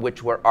but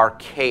which were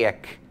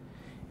archaic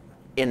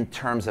in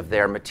terms of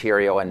their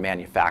material and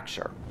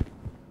manufacture.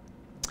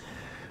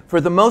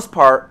 For the most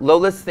part,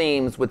 Lola's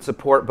themes would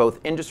support both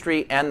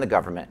industry and the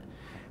government,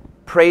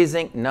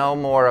 praising no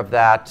more of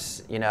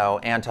that,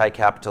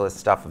 anti-capitalist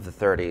stuff of the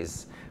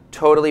 30s,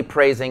 totally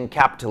praising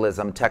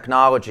capitalism,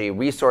 technology,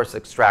 resource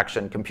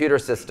extraction, computer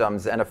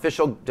systems, and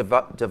official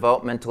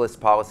developmentalist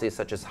policies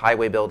such as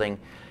highway building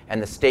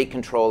and the state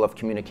control of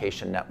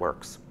communication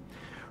networks.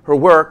 Her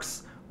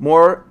works,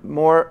 more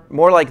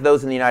like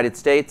those in the United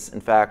States,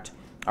 in fact,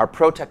 are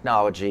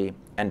pro-technology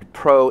and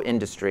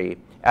pro-industry,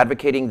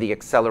 advocating the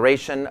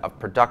acceleration of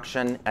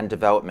production and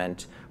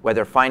development,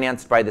 whether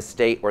financed by the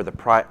state or the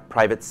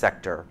private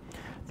sector.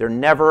 They're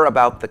never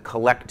about the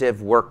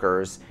collective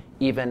workers,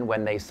 even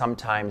when they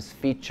sometimes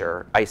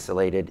feature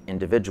isolated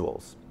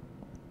individuals.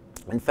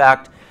 In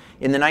fact,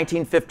 in the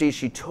 1950s,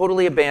 she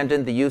totally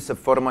abandoned the use of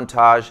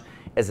photomontage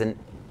as an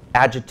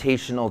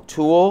agitational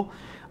tool,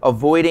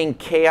 avoiding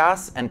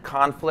chaos and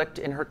conflict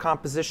in her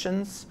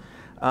compositions,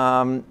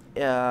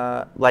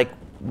 like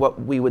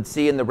what we would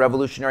see in the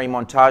revolutionary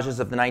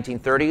montages of the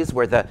 1930s,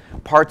 where the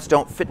parts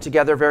don't fit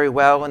together very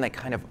well and they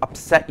kind of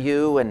upset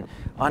you and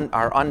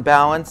are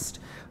unbalanced.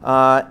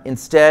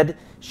 Instead,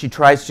 she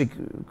tries to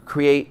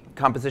create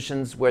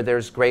compositions where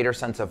there's greater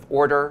sense of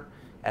order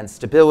and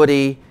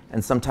stability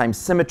and sometimes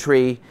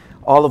symmetry,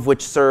 all of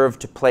which serve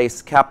to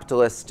place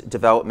capitalist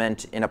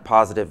development in a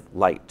positive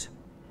light.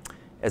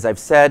 As I've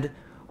said,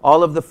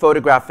 all of the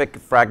photographic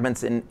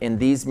fragments in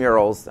these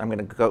murals I'm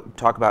going to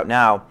talk about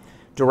now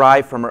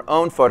derive from her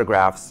own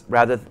photographs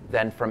rather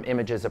than from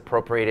images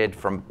appropriated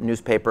from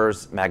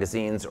newspapers,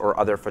 magazines, or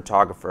other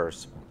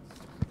photographers.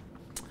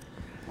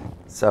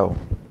 So,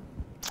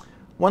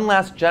 one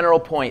last general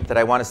point that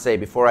I want to say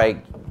before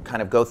I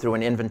kind of go through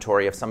an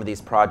inventory of some of these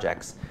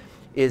projects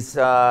is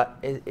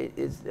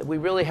we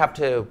really have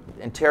to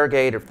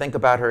interrogate or think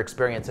about her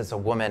experience as a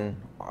woman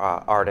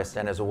artist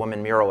and as a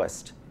woman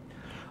muralist.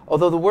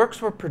 Although the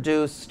works were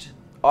produced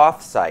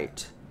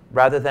off-site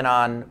rather than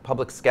on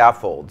public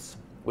scaffolds,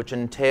 which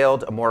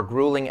entailed a more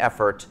grueling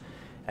effort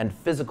and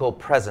physical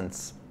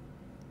presence,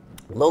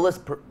 Lola's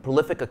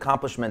prolific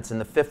accomplishments in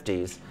the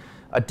 50s,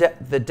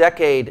 the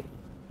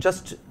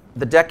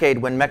decade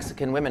when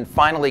Mexican women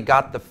finally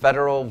got the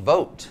federal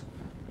vote,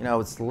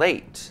 it's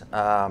late,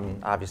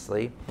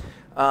 obviously,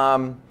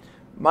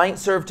 might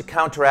serve to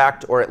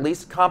counteract or at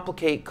least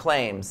complicate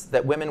claims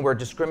that women were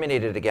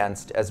discriminated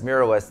against as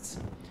muralists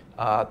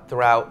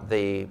throughout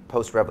the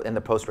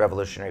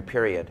post-revolutionary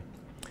period.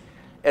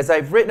 As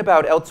I've written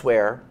about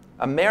elsewhere,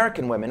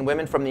 American women,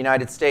 women from the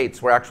United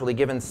States, were actually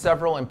given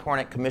several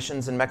important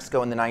commissions in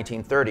Mexico in the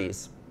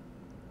 1930s.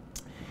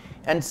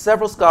 And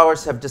several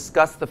scholars have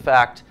discussed the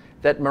fact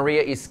that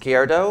Maria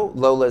Izquierdo,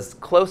 Lola's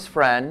close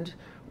friend,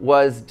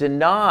 was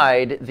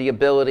denied the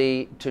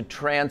ability to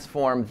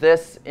transform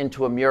this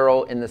into a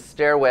mural in the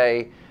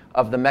stairway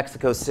of the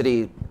Mexico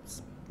City,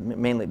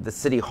 mainly the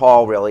city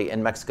hall really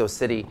in Mexico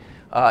City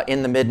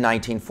in the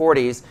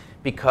mid-1940s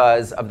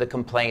because of the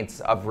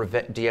complaints of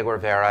Diego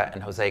Rivera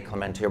and Jose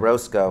Clemente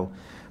Orozco.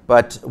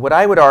 But what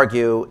I would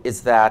argue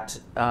is that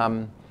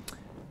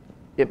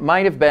it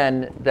might have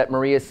been that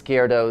Maria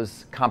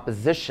Izquierdo's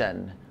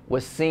composition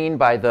was seen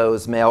by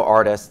those male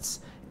artists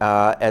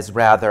as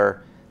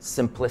rather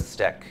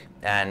simplistic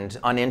and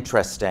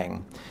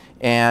uninteresting.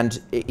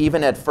 And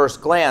even at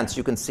first glance,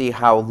 you can see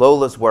how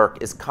Lola's work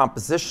is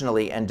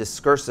compositionally and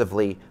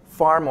discursively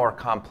far more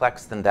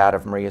complex than that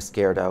of Maria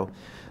Izquierdo.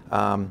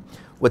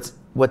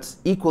 What's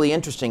equally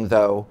interesting,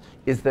 though,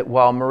 is that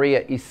while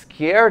Maria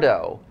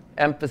Izquierdo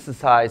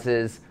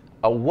emphasizes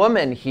a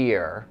woman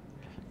here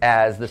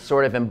as the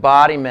sort of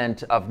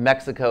embodiment of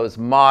Mexico's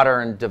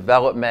modern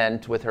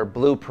development with her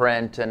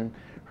blueprint and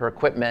her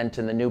equipment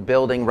and the new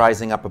building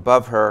rising up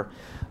above her,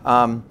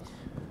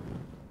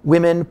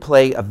 women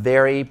play a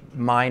very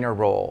minor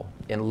role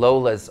in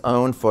Lola's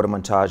own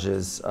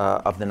photomontages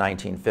of the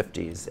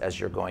 1950s, as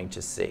you're going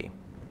to see.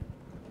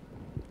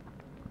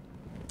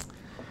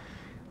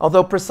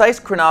 Although precise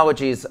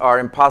chronologies are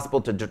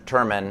impossible to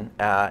determine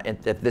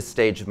at this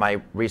stage of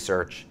my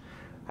research,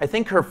 I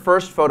think her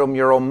first photo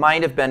mural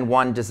might have been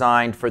one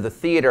designed for the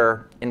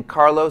theater in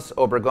Carlos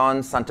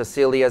Obregón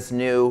Santacilia's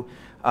new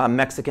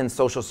Mexican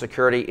Social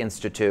Security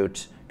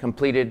Institute,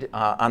 completed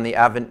on the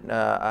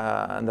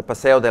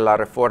Paseo de la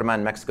Reforma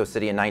in Mexico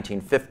City in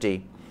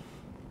 1950.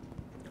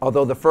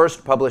 Although the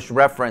first published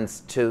reference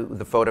to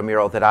the photo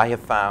mural that I have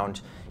found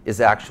is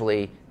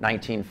actually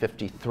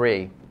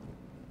 1953.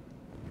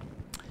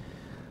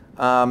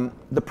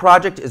 The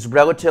project is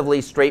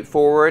relatively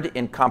straightforward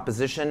in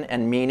composition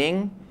and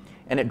meaning,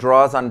 and it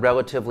draws on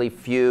relatively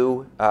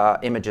few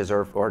images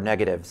or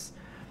negatives.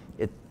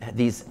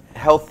 These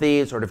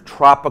healthy, sort of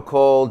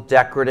tropical,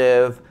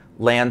 decorative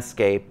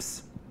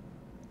landscapes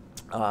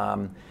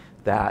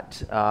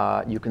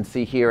that you can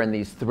see here in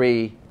these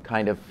three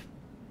kind of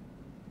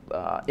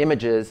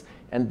images.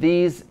 And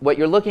these, what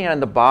you're looking at in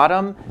the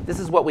bottom, this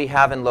is what we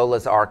have in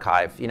Lola's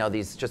archive. You know,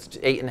 these just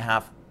 8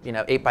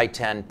 by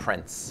 10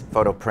 prints,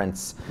 photo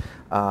prints.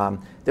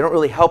 They don't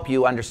really help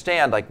you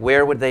understand, like,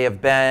 where would they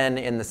have been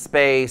in the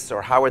space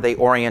or how are they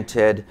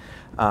oriented.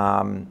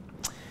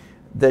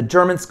 The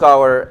German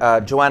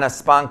scholar Joanna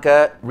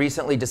Spanke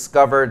recently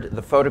discovered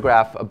the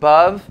photograph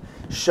above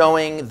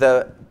showing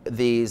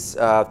these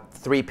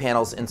three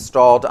panels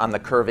installed on the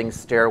curving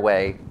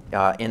stairway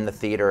in the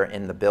theater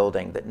in the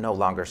building that no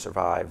longer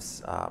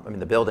survives. I mean,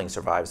 the building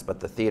survives, but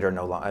the theater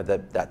no longer,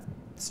 that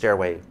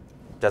stairway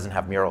doesn't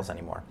have murals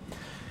anymore.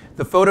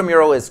 The photo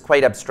mural is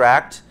quite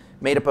abstract,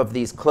 made up of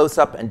these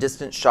close-up and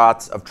distant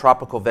shots of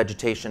tropical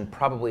vegetation,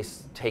 probably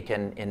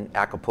taken in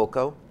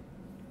Acapulco.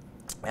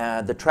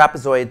 The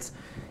trapezoids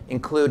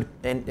include,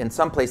 in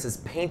some places,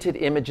 painted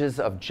images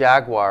of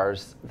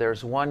jaguars.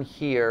 There's one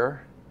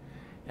here,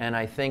 and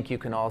I think you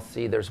can all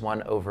see there's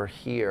one over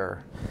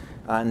here.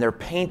 And they're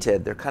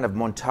painted, they're kind of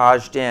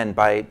montaged in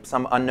by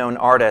some unknown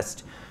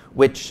artist,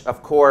 which,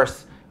 of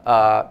course,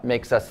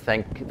 makes us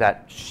think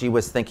that she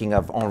was thinking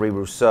of Henri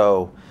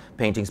Rousseau,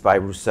 paintings by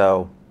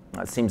Rousseau.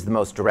 It seems the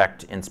most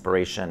direct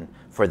inspiration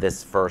for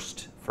this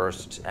first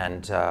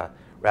and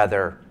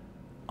rather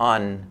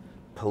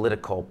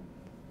unpolitical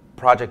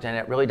project, and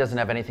it really doesn't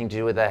have anything to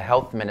do with the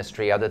health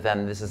ministry other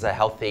than this is a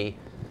healthy,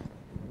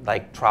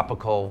 like,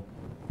 tropical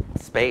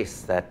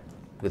space that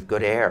with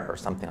good air or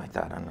something like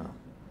that. I don't know.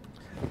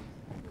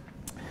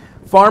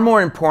 Far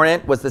more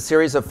important was the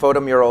series of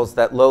photo murals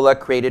that Lola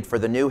created for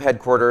the new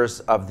headquarters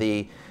of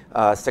the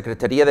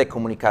Secretaría de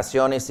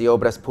Comunicaciones y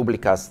Obras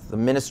Públicas, the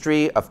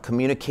Ministry of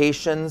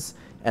Communications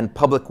and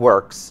Public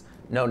Works,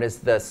 known as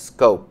the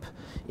SCOPE,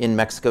 in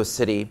Mexico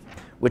City,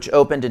 which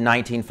opened in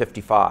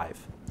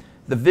 1955.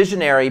 The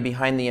visionary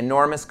behind the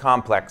enormous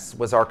complex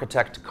was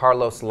architect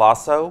Carlos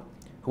Lasso,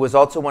 who was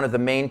also one of the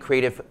main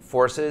creative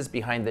forces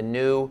behind the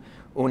new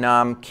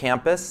UNAM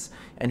campus,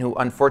 and who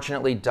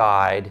unfortunately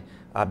died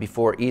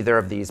before either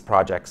of these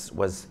projects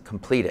was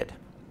completed.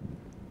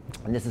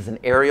 And this is an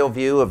aerial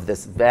view of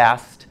this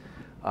vast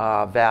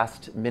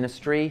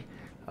ministry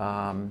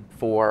you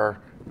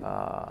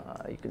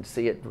can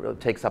see it really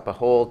takes up a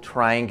whole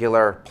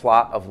triangular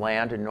plot of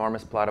land,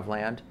 enormous plot of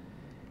land.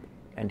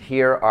 And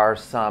here are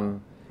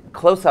some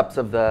close-ups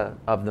of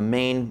the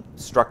main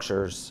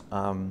structures.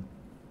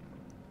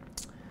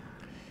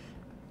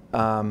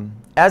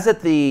 As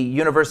at the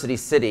University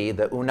City,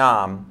 the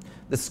UNAM,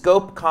 the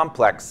Scope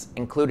complex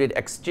included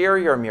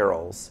exterior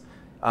murals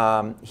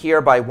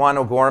here by Juan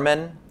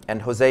O'Gorman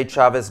and Jose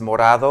Chavez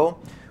Morado,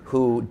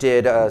 who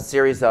did a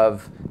series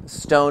of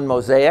stone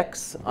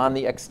mosaics on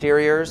the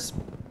exteriors,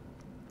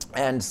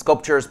 and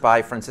sculptures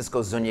by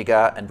Francisco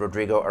Zuniga and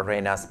Rodrigo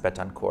Arenas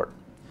Betancourt.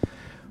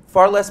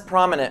 Far less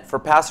prominent for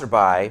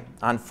passerby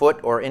on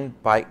foot or in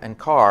a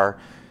car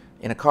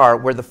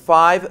were the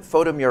 5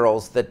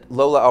 photomurals that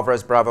Lola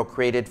Alvarez Bravo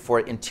created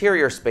for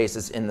interior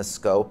spaces in the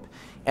scope.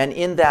 And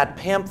in that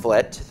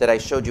pamphlet that I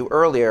showed you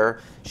earlier,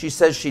 she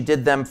says she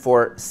did them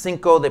for 5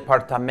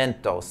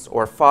 departamentos,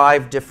 or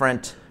 5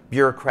 different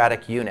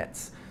bureaucratic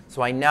units.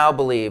 So I now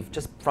believe,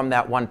 just from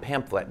that one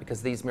pamphlet,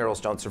 because these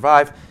murals don't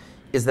survive,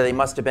 is that they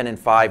must have been in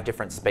 5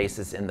 different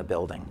spaces in the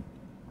building.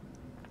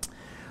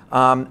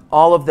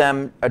 All of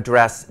them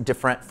address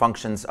different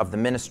functions of the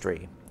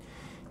ministry.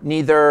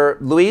 Neither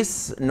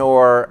Luis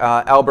nor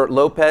Albert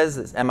Lopez,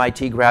 this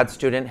MIT grad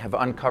student, have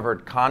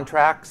uncovered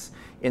contracts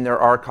in their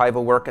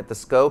archival work at the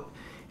scope.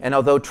 And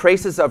although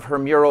traces of her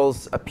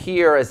murals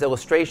appear as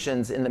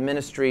illustrations in the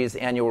ministry's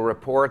annual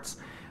reports,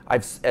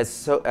 I've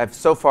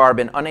so far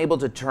been unable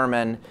to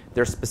determine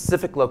their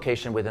specific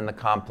location within the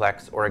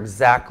complex or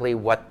exactly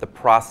what the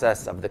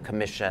process of the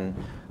commission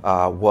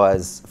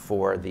was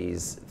for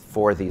these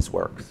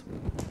works.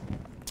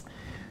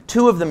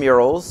 2 of the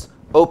murals,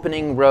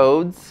 Opening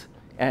Roads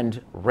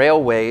and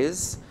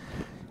Railways,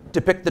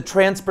 depict the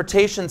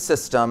transportation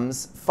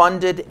systems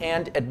funded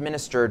and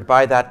administered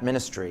by that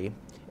ministry,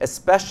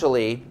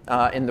 especially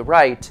in the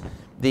right,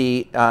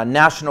 the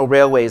National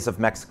Railways of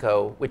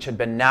Mexico, which had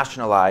been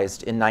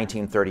nationalized in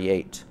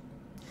 1938.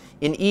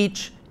 In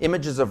each,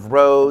 images of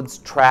roads,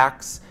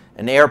 tracks,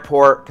 an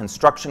airport,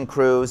 construction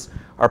crews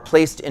are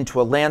placed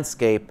into a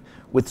landscape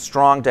with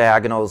strong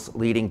diagonals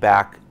leading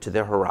back to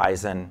the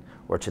horizon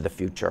or to the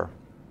future.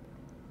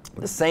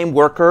 The same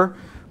worker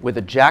with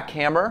a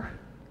jackhammer,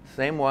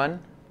 same one,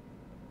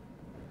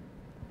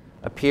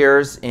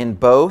 appears in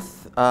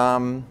both,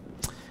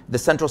 the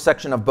central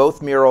section of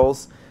both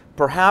murals,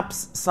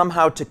 perhaps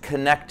somehow to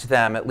connect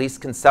them, at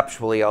least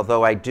conceptually,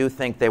 although I do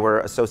think they were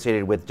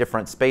associated with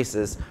different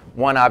spaces.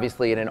 One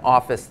obviously in an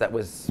office that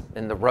was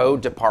in the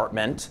road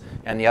department,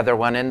 and the other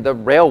one in the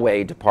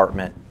railway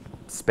department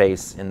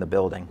space in the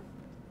building.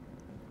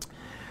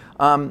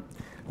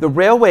 The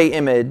railway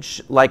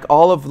image, like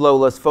all of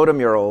Lola's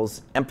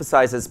photomurals,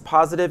 emphasizes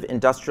positive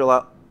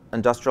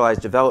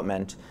industrialized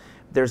development.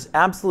 There's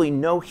absolutely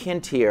no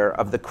hint here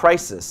of the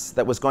crisis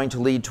that was going to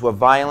lead to a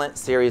violent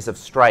series of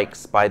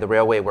strikes by the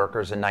railway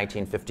workers in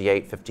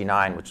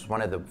 1958-59, which was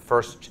one of the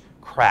first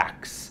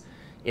cracks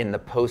in the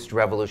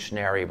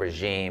post-revolutionary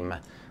regime,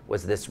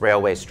 was this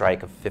railway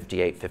strike of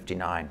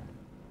 58-59.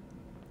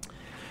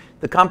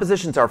 The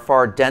compositions are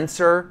far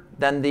denser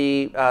than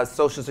the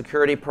Social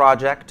Security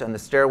project and the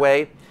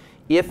stairway,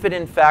 if it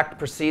in fact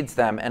precedes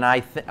them. And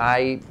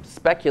I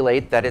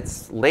speculate that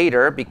it's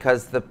later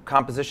because the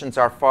compositions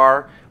are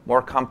far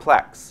more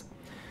complex.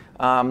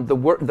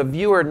 The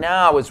viewer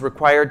now is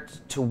required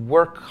to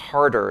work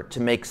harder to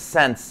make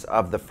sense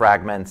of the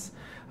fragments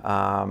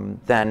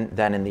than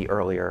in the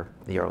earlier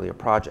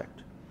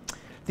project.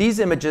 These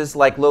images,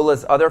 like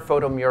Lola's other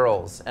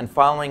photomurals and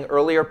following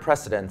earlier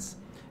precedents,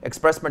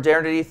 express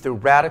modernity through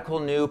radical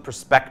new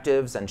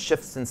perspectives and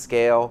shifts in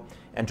scale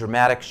and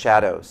dramatic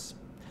shadows.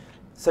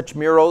 Such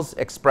murals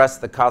express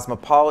the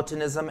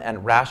cosmopolitanism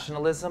and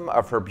rationalism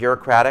of her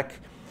bureaucratic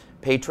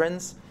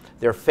patrons,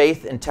 their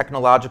faith in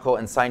technological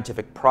and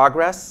scientific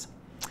progress,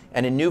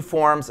 and in new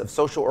forms of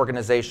social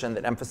organization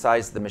that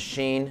emphasize the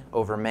machine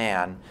over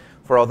man.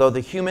 For although the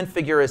human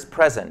figure is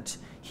present,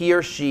 he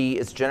or she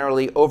is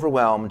generally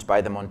overwhelmed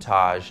by the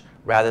montage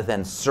rather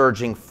than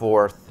surging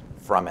forth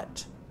from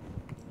it.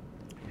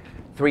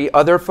 3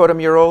 other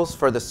photomurals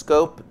for the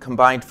scope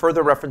combined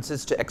further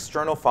references to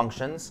external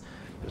functions.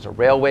 There's a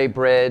railway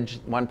bridge,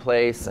 one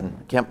place,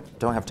 and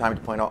don't have time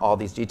to point all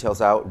these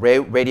details out.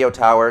 Radio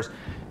towers,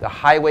 the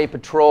highway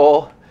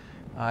patrol.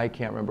 I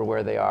can't remember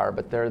where they are,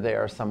 but they're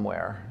there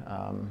somewhere.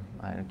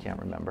 I can't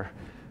remember.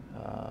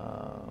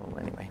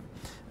 Anyway.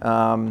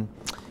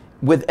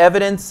 With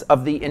evidence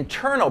of the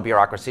internal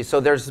bureaucracy. So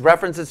there's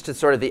references to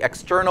sort of the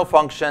external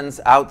functions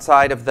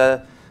outside of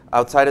the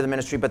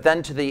ministry, but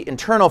then to the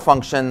internal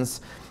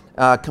functions,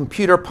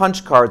 computer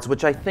punch cards,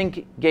 which I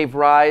think gave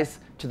rise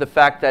to the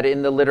fact that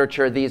in the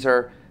literature these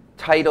are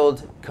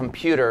titled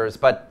computers,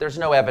 but there's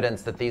no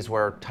evidence that these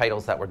were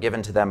titles that were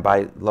given to them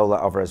by Lola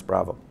Alvarez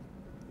Bravo.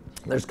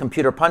 There's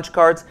computer punch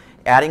cards,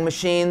 adding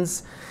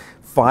machines,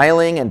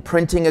 filing and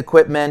printing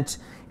equipment,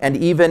 and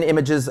even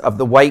images of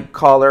the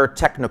white-collar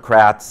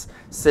technocrats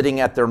sitting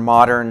at their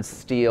modern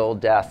steel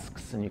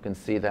desks. And you can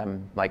see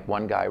them, like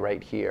one guy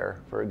right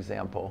here, for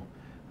example.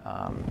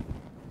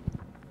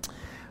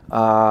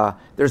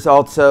 There's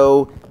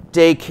also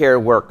daycare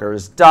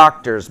workers,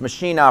 doctors,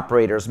 machine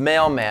operators,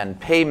 mailmen,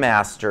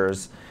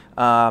 paymasters.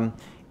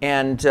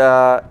 And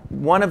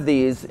one of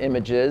these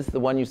images, the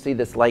one you see,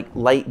 this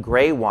light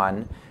gray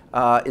one,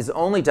 is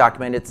only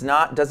documented.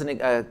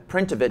 A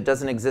print of it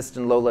doesn't exist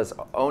in Lola's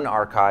own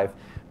archive,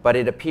 but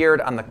it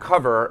appeared on the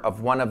cover of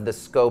one of the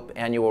Scope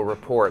annual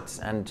reports.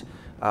 And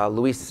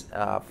Luis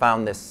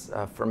found this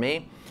for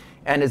me.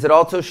 And as it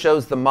also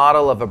shows the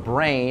model of a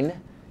brain,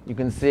 you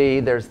can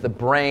see there's the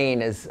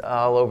brain is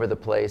all over the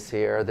place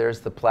here. There's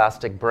the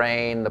plastic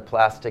brain,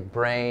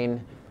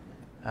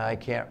 I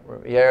can't,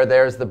 yeah,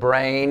 there's the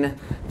brain,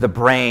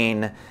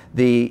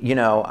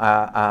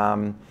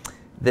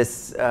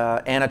 this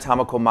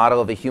anatomical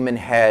model of a human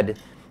head,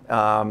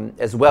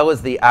 as well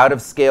as the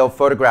out-of-scale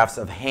photographs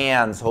of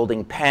hands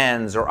holding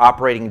pens or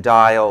operating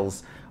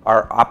dials,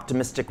 are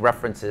optimistic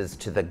references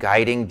to the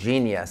guiding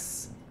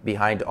genius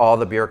behind all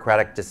the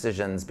bureaucratic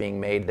decisions being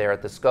made there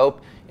at the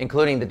Scope,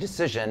 including the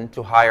decision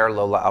to hire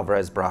Lola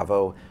Alvarez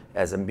Bravo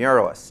as a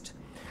muralist.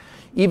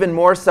 Even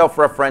more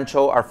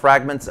self-referential are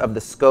fragments of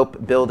the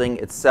Scope building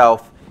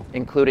itself,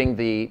 including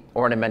the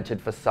ornamented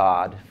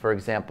facade. For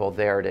example,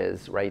 there it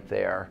is right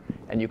there.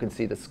 And you can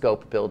see the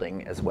Scope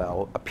building as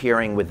well,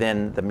 appearing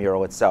within the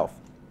mural itself.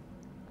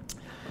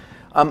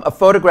 The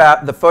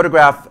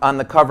photograph on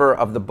the cover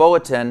of the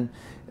bulletin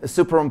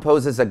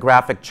superimposes a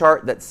graphic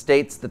chart that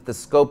states that the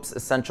Scope's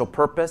essential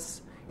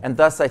purpose, and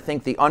thus I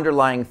think the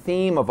underlying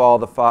theme of all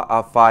the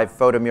 5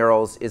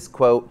 photomurals is,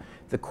 quote,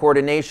 the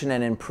coordination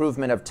and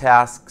improvement of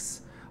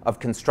tasks of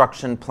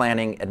construction,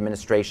 planning,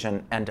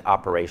 administration, and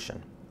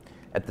operation.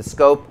 At the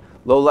Scope,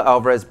 Lola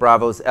Alvarez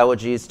Bravo's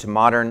elegies to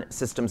modern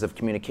systems of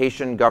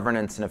communication,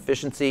 governance, and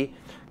efficiency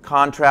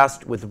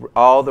contrast with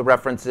all the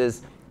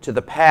references to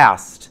the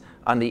past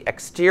on the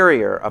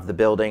exterior of the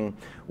building,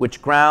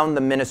 which ground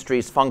the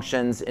ministry's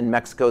functions in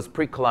Mexico's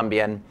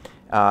pre-Columbian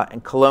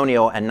and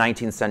colonial and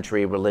 19th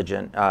century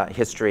religion,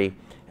 history,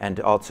 and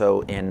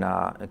also in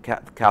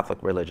Catholic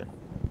religion.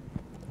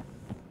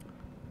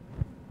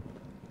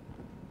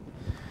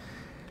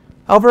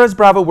 Alvarez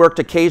Bravo worked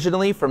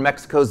occasionally for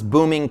Mexico's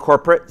booming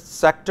corporate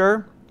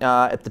sector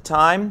at the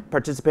time,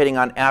 participating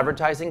on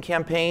advertising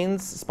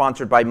campaigns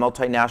sponsored by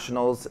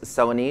multinationals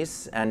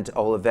Celanese and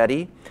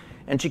Olivetti.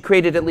 And she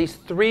created at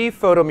least 3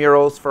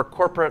 photomurals for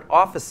corporate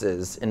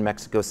offices in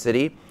Mexico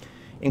City,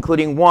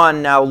 including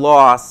one now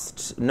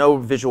lost, no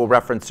visual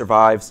reference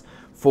survives,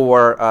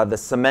 for the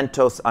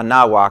Cementos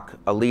Anahuac,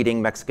 a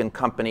leading Mexican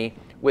company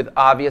with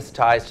obvious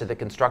ties to the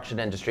construction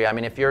industry. I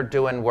mean, if you're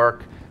doing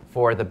work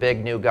for the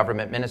big new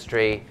government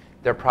ministry,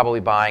 they're probably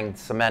buying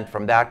cement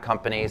from that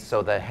company,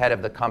 so the head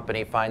of the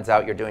company finds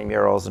out you're doing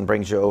murals and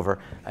brings you over.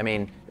 I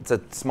mean, it's a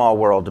small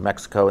world to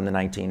Mexico in the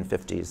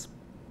 1950s.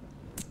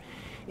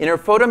 In her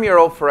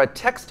photomural for a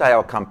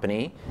textile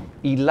company,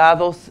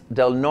 Hilados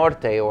del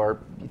Norte,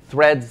 or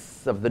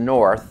Threads of the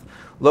North,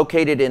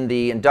 located in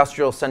the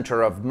industrial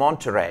center of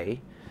Monterrey,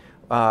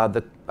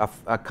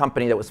 a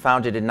company that was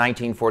founded in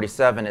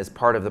 1947 as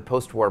part of the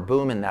post-war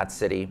boom in that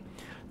city,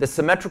 the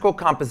symmetrical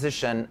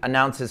composition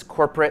announces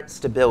corporate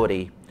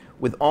stability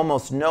with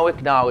almost no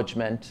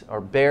acknowledgement, or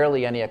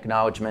barely any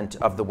acknowledgement,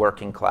 of the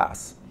working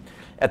class.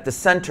 At the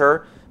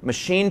center,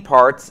 machine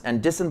parts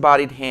and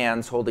disembodied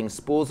hands holding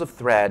spools of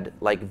thread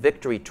like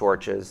victory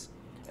torches,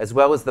 as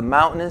well as the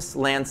mountainous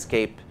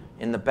landscape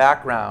in the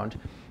background,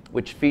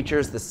 which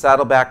features the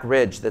Saddleback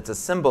Ridge that's a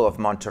symbol of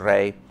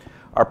Monterrey,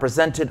 are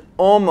presented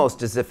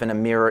almost as if in a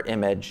mirror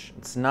image.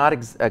 It's not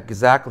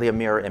exactly a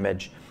mirror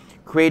image,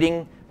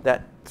 creating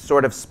that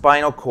sort of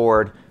spinal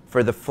cord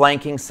for the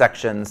flanking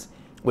sections,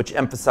 which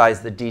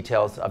emphasize the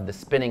details of the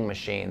spinning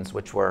machines,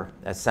 which were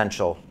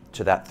essential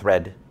to that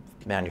thread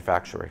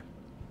manufacturer.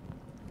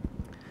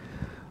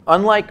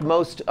 Unlike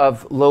most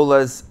of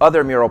Lola's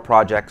other mural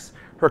projects,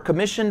 her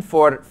commission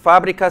for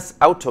Fábricas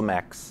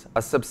Automex,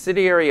 a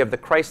subsidiary of the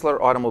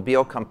Chrysler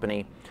Automobile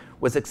Company,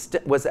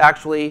 was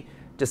actually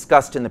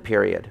discussed in the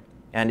period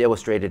and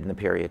illustrated in the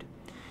period.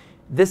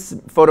 This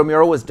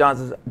photomural was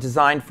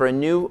designed for a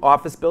new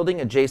office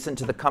building adjacent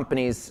to the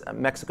company's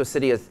Mexico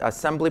City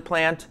assembly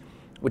plant,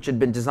 which had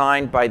been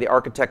designed by the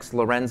architects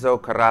Lorenzo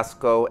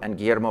Carrasco and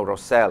Guillermo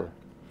Rosell.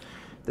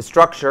 The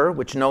structure,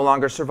 which no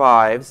longer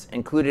survives,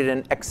 included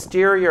an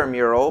exterior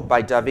mural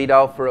by David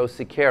Alfaro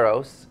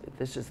Siqueiros.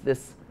 This is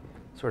this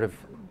sort of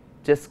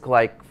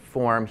disc-like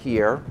form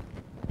here,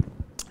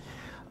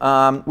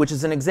 which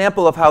is an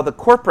example of how the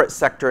corporate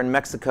sector in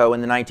Mexico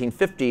in the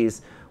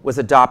 1950s was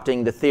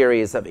adopting the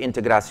theories of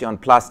integración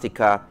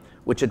plástica,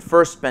 which had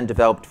first been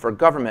developed for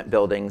government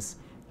buildings,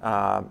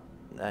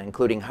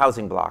 including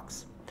housing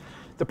blocks.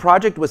 The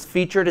project was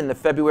featured in the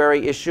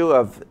February issue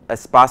of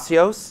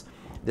Espacios,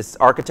 this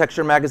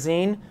architecture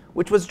magazine,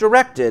 which was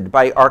directed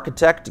by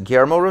architect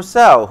Guillermo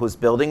Rosell, whose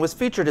building was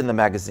featured in the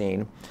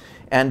magazine.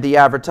 And the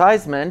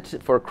advertisement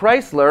for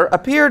Chrysler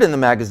appeared in the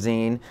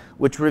magazine,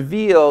 which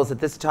reveals at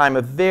this time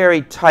a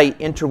very tight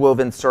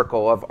interwoven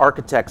circle of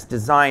architects,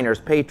 designers,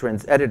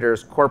 patrons,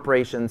 editors,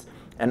 corporations,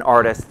 and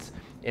artists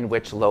in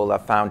which Lola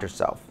found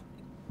herself.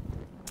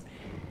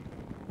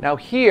 Now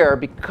here,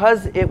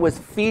 because it was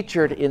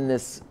featured in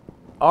this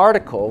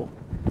article,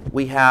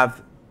 we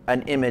have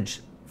an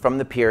image from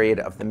the period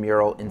of the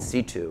mural in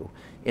situ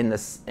in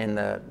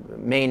the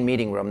main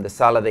meeting room, the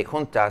Sala de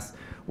Juntas,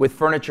 with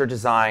furniture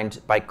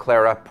designed by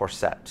Clara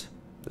Porcet,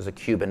 who's a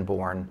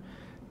Cuban-born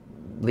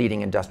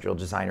leading industrial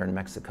designer in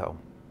Mexico.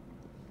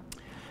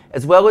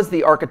 As well as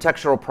the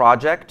architectural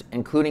project,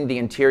 including the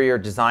interior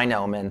design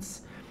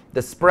elements,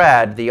 the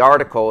spread, the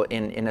article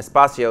in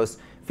Espacios,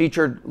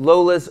 featured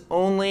Lola's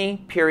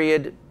only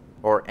period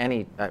or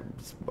any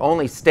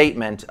only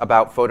statement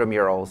about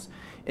photomurals,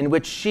 in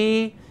which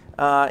she,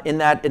 in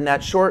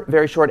that short,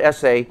 very short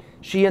essay,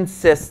 she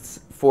insists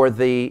for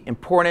the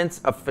importance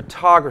of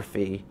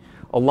photography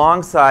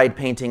alongside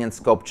painting and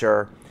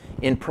sculpture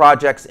in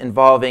projects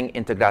involving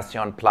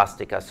integración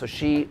plástica. So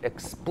she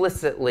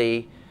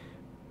explicitly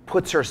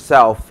puts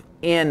herself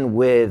in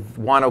with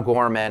Juan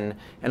O'Gorman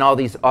and all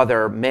these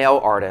other male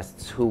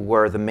artists who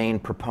were the main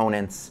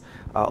proponents,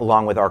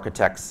 along with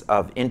architects,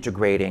 of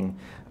integrating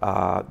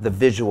the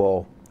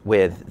visual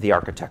with the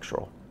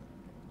architectural.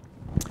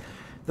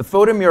 The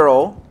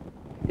photomural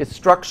is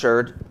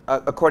structured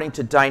according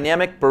to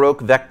dynamic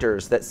Baroque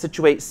vectors that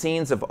situate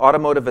scenes of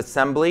automotive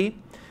assembly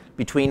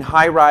between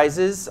high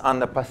rises on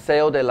the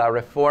Paseo de la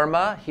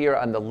Reforma here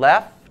on the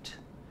left,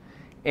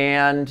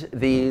 and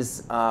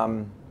these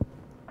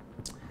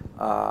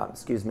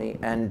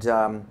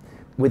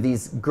with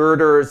these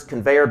girders,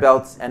 conveyor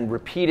belts, and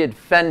repeated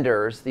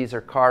fenders. These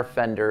are car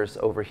fenders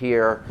over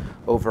here,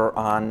 over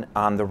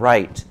on the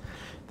right.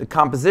 The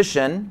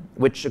composition,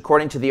 which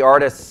according to the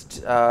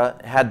artist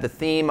had the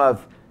theme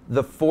of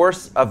the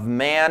force of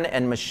man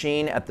and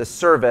machine at the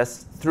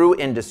service through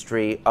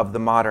industry of the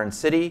modern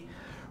city,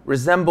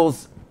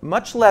 resembles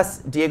much less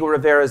Diego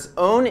Rivera's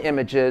own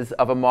images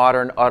of a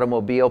modern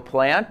automobile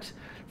plant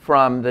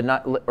from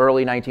the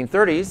early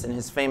 1930s in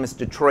his famous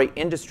Detroit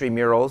industry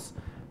murals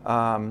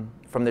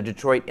from the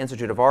Detroit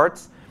Institute of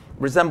Arts,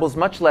 resembles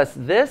much less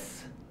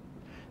this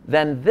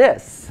than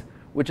this,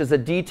 which is a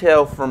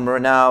detail from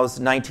Renault's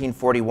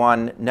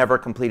 1941 never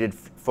completed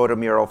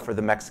photomural for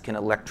the Mexican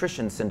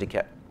Electrician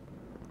Syndicate.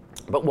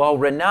 But while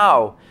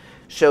Renault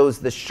shows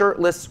the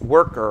shirtless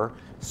worker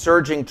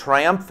surging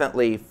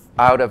triumphantly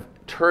out of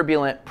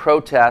turbulent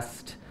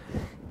protest,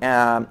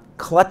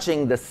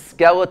 clutching the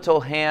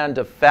skeletal hand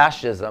of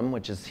fascism,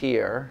 which is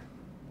here.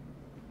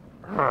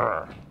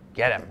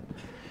 Get him.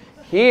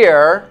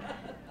 Here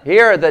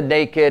the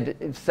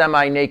naked,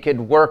 semi-naked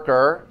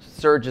worker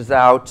surges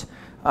out,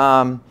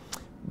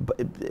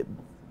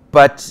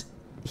 but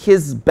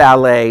his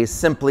ballet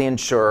simply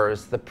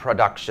ensures the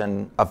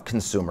production of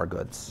consumer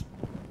goods.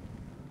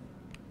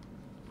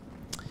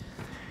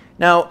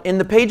 Now, in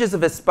the pages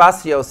of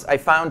Espacios, I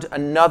found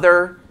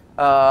another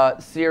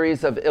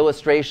series of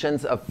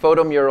illustrations of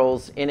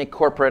photomurals in a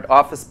corporate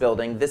office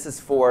building. This is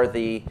for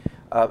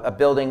a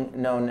building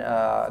known,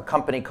 a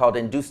company called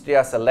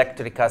Industrias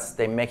Eléctricas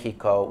de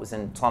México. It was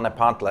in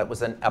Tlalnepantla. It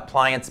was an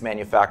appliance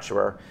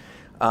manufacturer,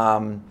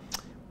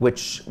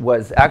 which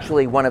was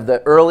actually one of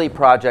the early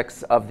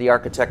projects of the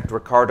architect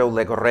Ricardo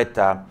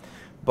Legorreta.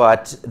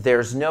 But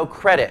there's no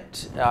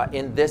credit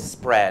in this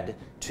spread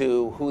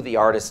to who the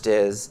artist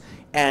is.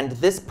 And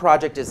this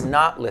project is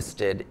not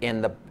listed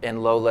in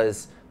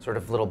Lola's sort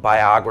of little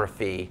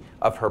biography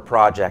of her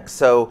project.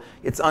 So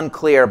it's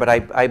unclear, but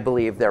I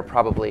believe they're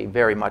probably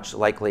very much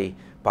likely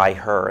by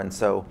her. And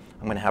so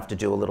I'm going to have to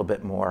do a little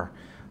bit more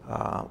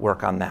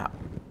work on that.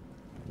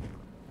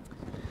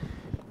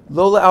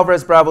 Lola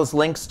Alvarez Bravo's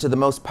links to the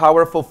most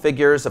powerful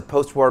figures of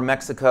post-war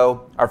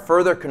Mexico are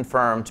further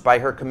confirmed by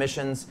her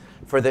commissions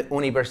for the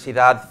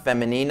Universidad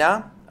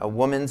Femenina, a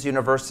women's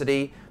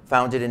university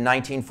founded in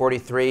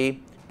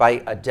 1943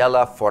 by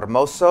Adela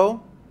Formoso,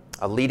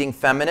 a leading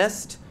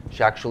feminist.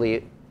 She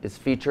actually is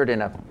featured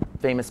in a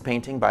famous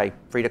painting by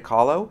Frida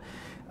Kahlo,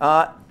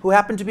 who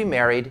happened to be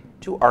married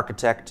to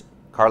architect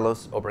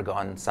Carlos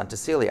Obregón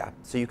Santacília.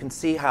 So you can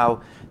see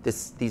how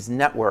these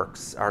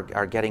networks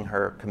are getting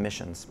her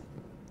commissions.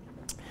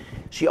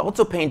 She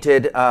also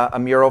painted a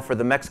mural for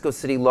the Mexico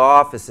City law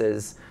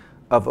offices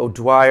of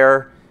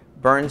O'Dwyer,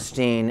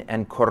 Bernstein,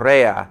 and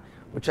Correa,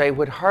 which I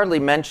would hardly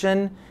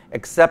mention,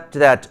 except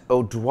that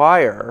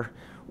O'Dwyer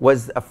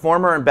was a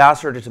former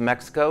ambassador to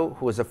Mexico,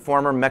 who was a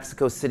former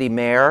Mexico City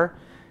mayor,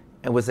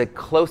 and was a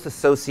close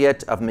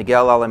associate of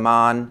Miguel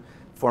Alemán,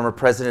 former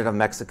president of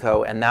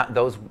Mexico, and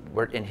those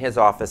were in his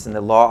office, and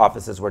the law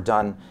offices were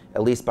done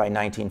at least by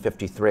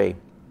 1953.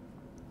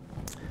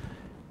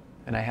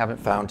 And I haven't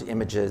found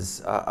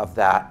images of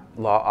that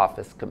law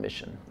office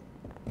commission.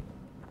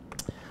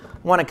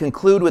 I want to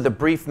conclude with a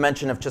brief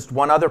mention of just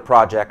one other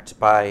project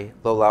by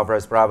Lola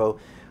Alvarez Bravo,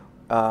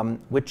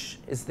 which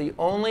is the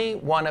only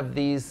one of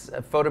these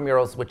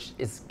photomurals which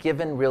is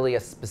given really a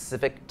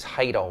specific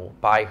title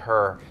by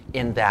her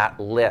in that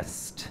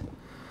list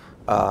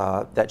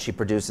that she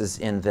produces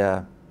in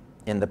the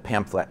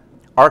pamphlet,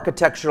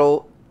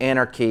 Architectural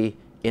Anarchy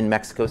in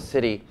Mexico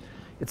City.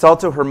 It's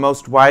also her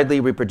most widely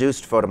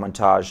reproduced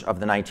photomontage of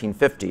the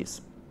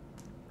 1950s.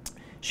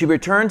 She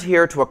returned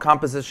here to a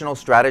compositional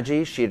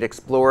strategy she had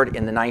explored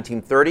in the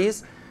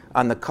 1930s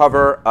on the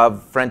cover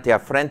of Frente a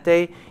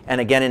Frente,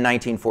 and again in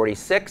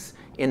 1946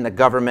 in the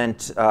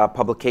government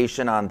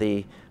publication on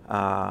the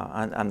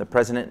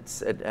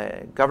president's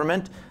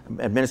government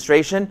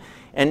administration.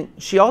 And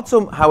she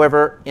also,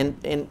 however,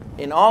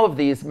 in all of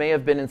these may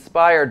have been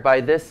inspired by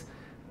this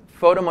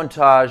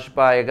photomontage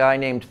by a guy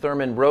named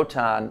Thurman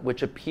Rotan,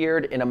 which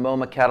appeared in a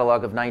MoMA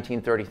catalog of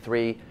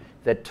 1933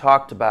 that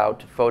talked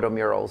about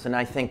photomurals. And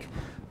I think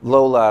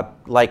Lola,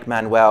 like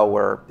Manuel,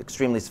 were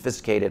extremely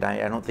sophisticated.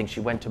 I don't think she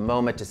went to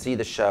MoMA to see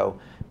the show,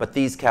 but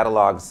these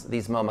catalogs,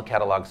 these MoMA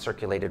catalogs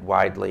circulated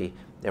widely.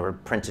 They were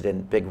printed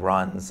in big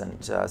runs,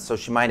 and so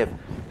she might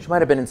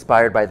have been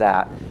inspired by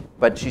that.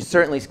 But she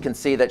certainly can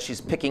see that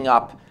she's picking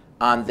up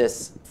on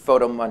this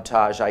photo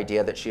montage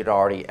idea that she had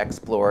already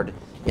explored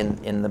in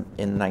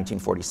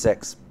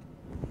 1946.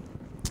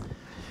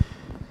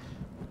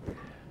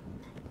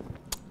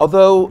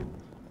 Although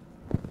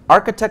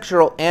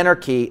Architectural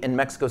Anarchy in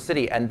Mexico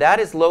City, and that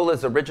is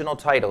Lola's original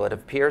title, it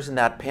appears in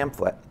that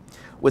pamphlet,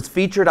 was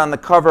featured on the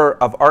cover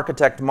of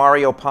architect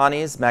Mario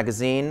Pani's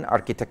magazine,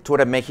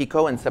 Arquitectura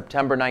Mexico, in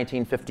September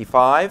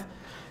 1955.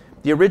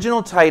 The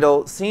original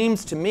title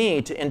seems to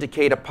me to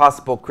indicate a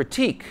possible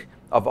critique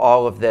of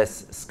all of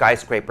this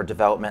skyscraper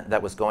development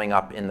that was going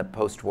up in the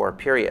post-war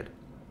period.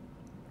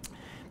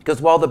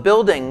 Because while the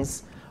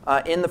buildings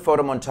in the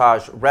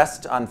photomontage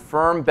rest on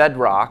firm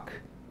bedrock,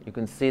 you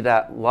can see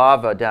that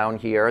lava down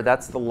here.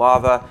 That's the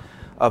lava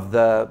of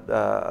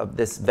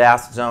this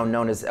vast zone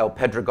known as El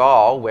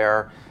Pedregal,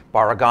 where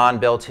Barragan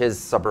built his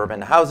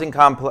suburban housing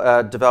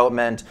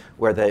development,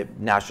 where the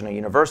National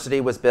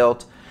University was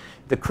built.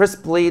 The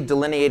crisply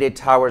delineated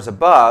towers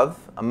above,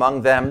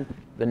 among them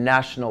the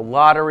National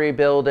Lottery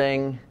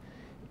building,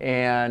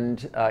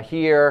 and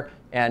here,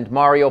 and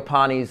Mario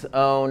Pani's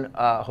own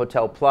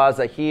Hotel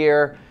Plaza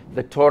here,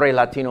 the Torre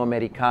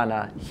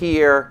Latinoamericana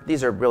here.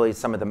 These are really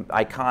some of the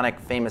iconic,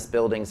 famous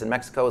buildings in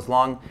Mexico,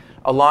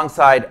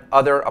 alongside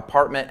other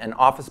apartment and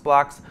office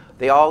blocks.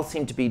 They all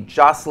seem to be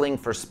jostling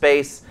for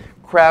space,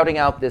 crowding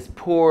out this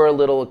poor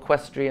little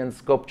equestrian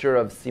sculpture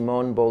of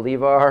Simón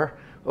Bolívar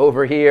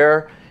over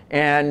here,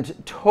 and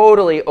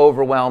totally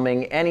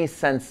overwhelming any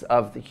sense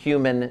of the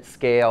human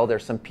scale.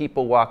 There's some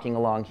people walking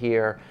along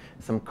here,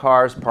 some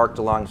cars parked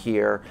along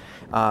here,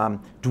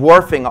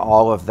 dwarfing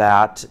all of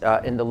that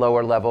in the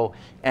lower level,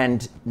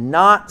 and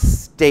not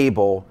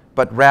stable,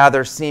 but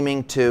rather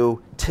seeming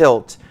to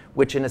tilt,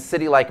 which in a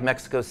city like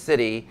Mexico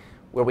City,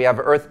 where we have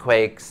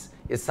earthquakes,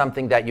 is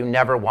something that you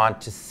never want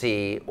to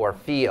see or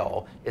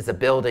feel, is a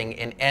building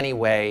in any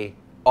way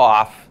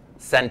off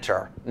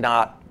center,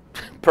 not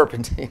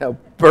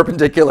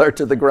perpendicular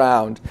to the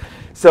ground.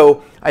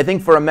 So I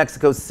think for a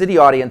Mexico City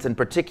audience in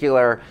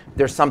particular,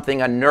 there's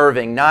something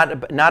unnerving, not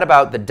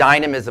about the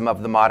dynamism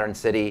of the modern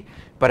city,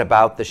 but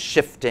about the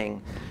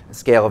shifting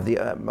scale of the,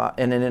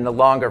 and in a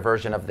longer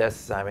version of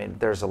this, I mean,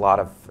 there's a lot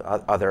of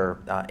other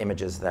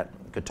images that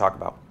we could talk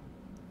about.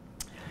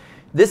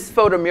 This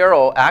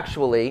photomural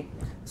actually,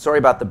 sorry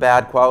about the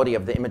bad quality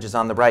of the images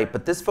on the right,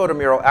 but this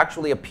photomural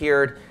actually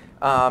appeared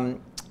as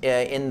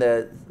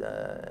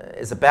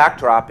a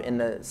backdrop in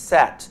the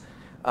set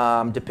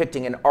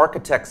depicting an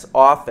architect's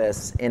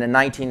office in a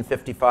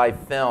 1955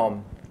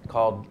 film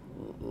called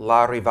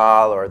La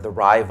Rival, or The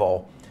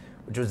Rival,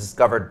 which was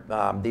discovered,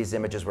 these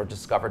images were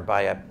discovered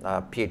by a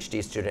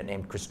PhD student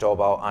named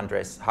Cristobal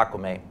Andres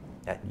Jacome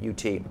at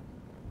UT.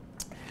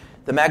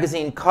 The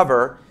magazine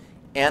cover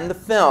and the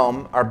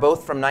film are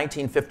both from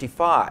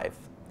 1955,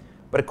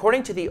 but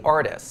according to the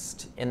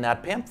artist in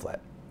that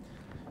pamphlet,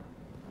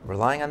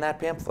 relying on that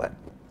pamphlet,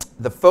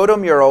 the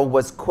photomural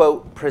was,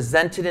 quote,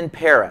 presented in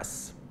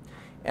Paris,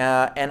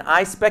 and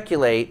I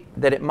speculate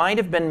that it might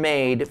have been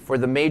made for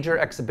the major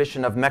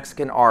exhibition of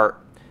Mexican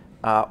art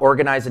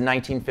organized in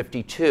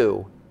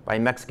 1952 by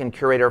Mexican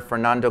curator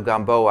Fernando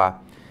Gamboa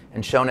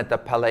and shown at the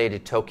Palais de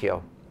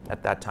Tokyo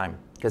at that time,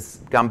 because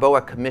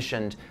Gamboa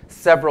commissioned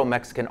several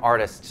Mexican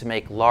artists to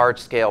make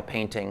large-scale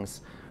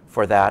paintings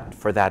for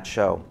that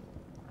show.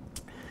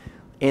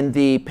 In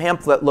the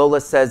pamphlet, Lola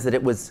says that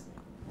it was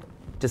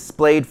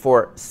displayed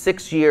for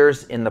 6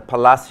 years in the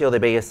Palacio de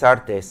Bellas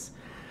Artes.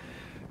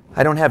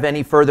 I don't have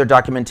any further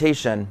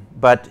documentation,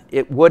 but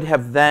it would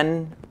have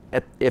then,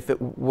 if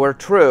it were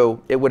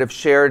true, it would have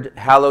shared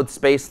hallowed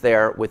space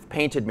there with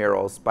painted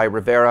murals by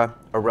Rivera,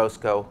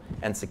 Orozco,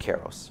 and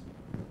Siqueiros.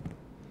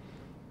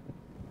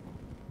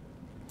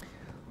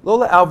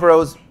 Lola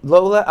Alvarez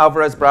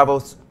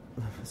Bravo's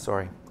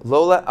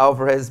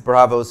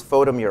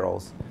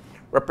photomurals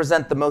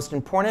represent the most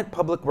important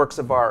public works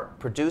of art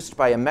produced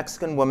by a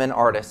Mexican woman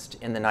artist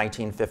in the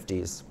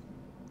 1950s.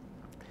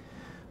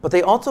 But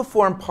they also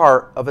form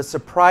part of a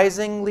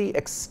surprisingly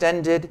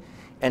extended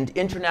and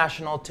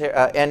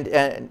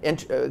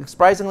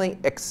surprisingly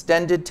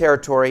extended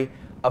territory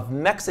of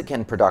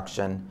Mexican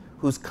production,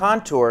 whose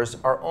contours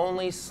are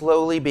only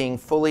slowly being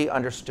fully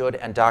understood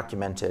and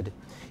documented,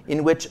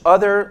 in which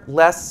other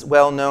less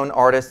well-known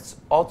artists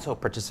also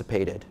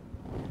participated.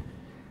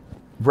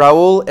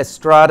 Raul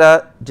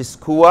Estrada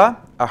Discua,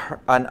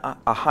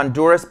 a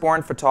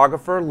Honduras-born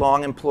photographer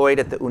long employed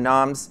at the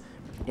UNAM's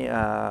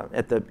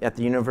at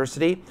the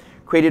university,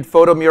 created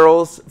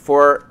photomurals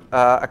for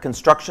a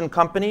construction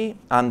company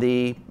on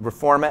the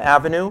Reforma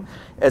Avenue,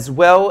 as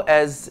well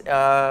as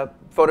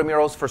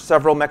photomurals for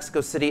several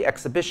Mexico City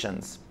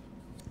exhibitions.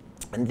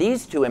 And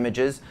these two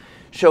images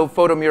show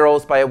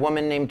photomurals by a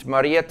woman named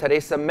Maria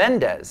Teresa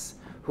Mendez,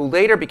 who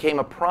later became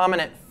a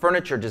prominent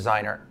furniture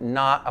designer,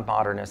 not a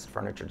modernist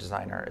furniture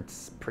designer.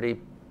 It's pretty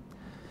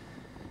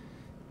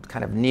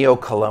kind of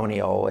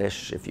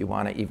neo-colonial-ish, if you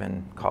want to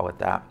even call it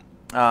that.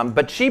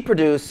 But she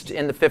produced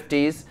in the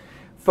 50s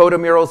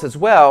photomurals as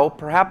well,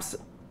 perhaps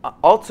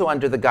also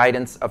under the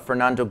guidance of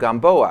Fernando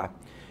Gamboa.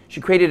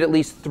 She created at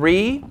least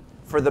 3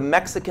 for the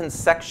Mexican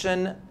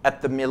section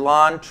at the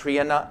Milan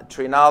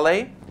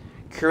Triennale,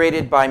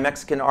 curated by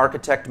Mexican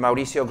architect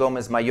Mauricio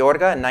Gomez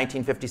Mayorga in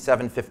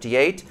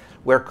 1957-58,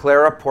 where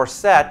Clara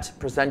Porcet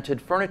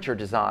presented furniture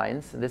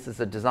designs. And this is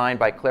a design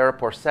by Clara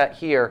Porcet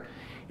here.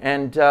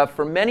 And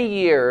for many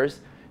years,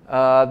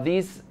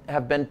 these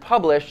have been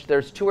published.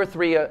 There's 2 or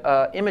 3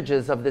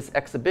 images of this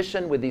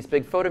exhibition with these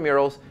big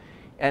photomurals.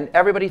 And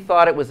everybody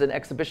thought it was an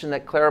exhibition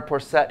that Clara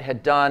Porcet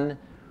had done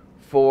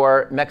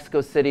for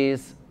Mexico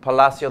City's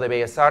Palacio de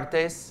Bellas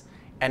Artes.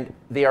 And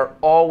they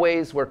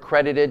were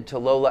credited to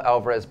Lola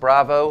Alvarez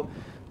Bravo.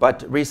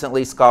 But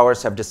recently,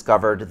 scholars have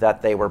discovered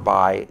that they were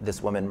by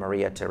this woman,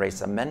 Maria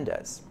Teresa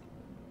Mendez.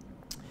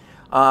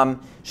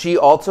 She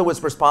also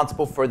was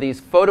responsible for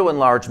these photo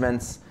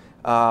enlargements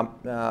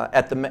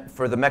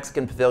for the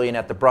Mexican Pavilion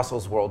at the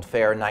Brussels World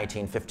Fair in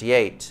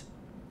 1958.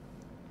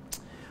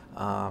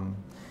 In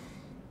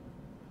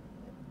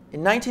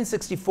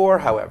 1964,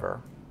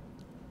 however,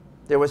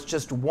 there was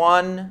just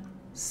one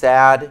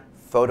sad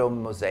photo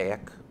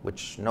mosaic,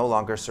 which no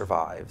longer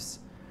survives,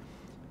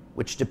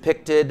 which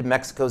depicted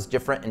Mexico's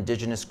different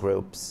indigenous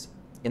groups,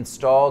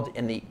 installed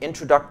in the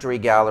introductory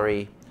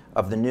gallery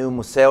of the new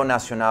Museo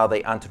Nacional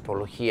de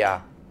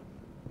Antropología,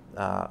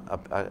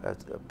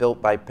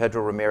 built by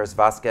Pedro Ramirez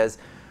Vázquez,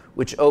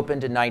 which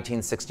opened in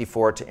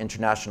 1964 to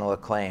international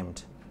acclaim.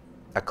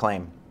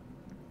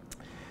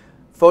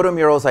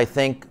 Photomurals, I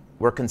think,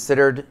 were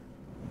considered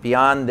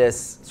beyond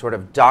this sort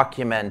of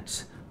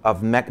document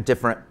of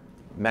different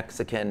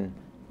Mexican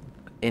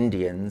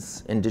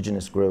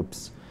indigenous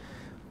groups.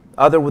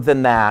 Other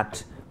than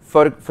that,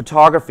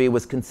 photography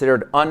was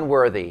considered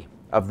unworthy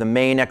of the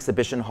main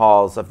exhibition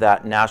halls of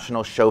that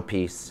national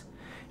showpiece,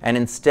 and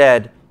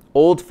instead,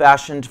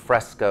 old-fashioned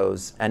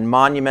frescoes and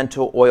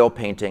monumental oil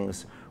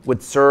paintings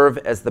would serve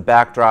as the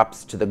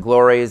backdrops to the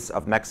glories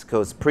of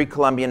Mexico's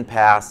pre-Columbian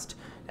past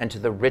and to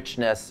the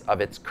richness of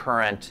its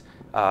current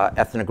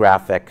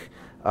ethnographic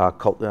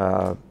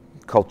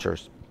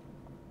cultures.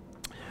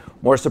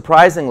 More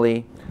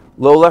surprisingly,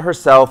 Lola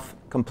herself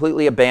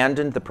completely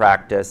abandoned the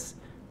practice,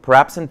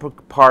 perhaps in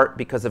part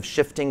because of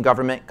shifting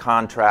government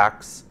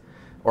contracts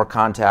or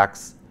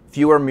contacts,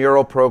 fewer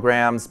mural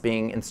programs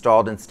being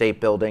installed in state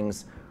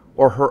buildings,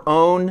 or her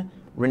own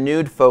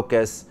renewed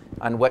focus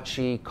on what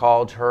she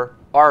called her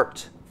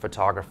art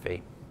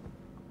photography.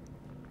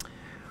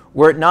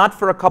 Were it not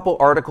for a couple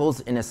articles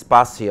in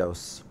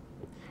Espacios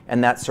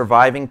and that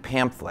surviving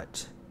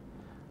pamphlet,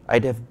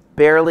 I'd have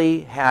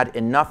barely had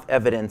enough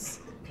evidence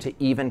to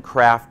even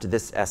craft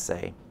this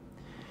essay.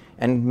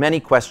 And many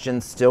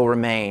questions still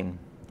remain.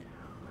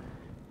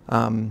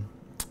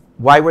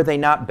 Why were they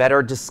not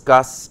better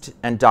discussed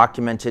and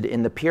documented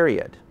in the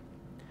period?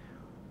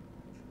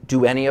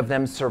 Do any of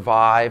them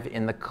survive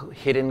in the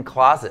hidden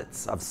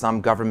closets of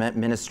some government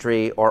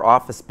ministry or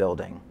office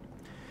building?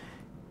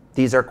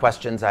 These are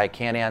questions I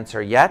can't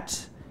answer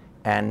yet,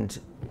 and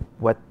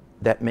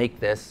that make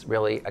this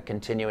really a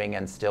continuing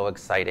and still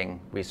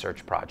exciting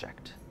research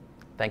project.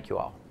 Thank you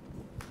all.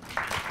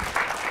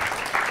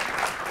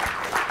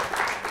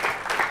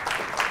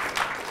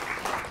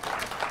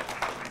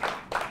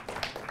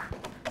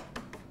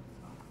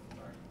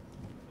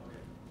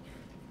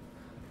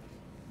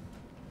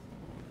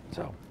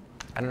 So,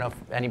 I don't know if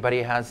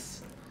anybody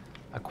has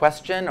a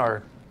question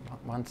or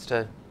wants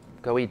to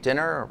go eat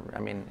dinner. Or, I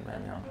mean,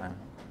 yeah.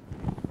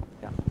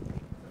 I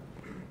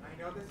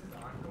know this is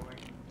ongoing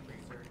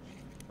research,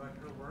 but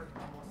her work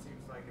almost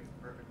seems like it's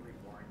perfectly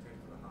warranted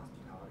for the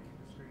hospitality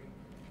industry.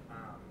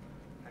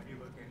 Have you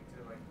looked into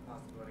like the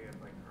possibility of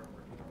like her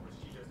working, or was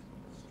she just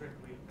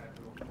strictly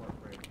federal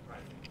corporate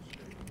private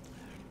industry?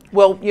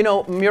 Well, you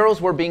know,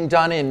 murals were being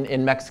done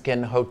in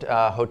Mexican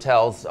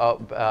hotels.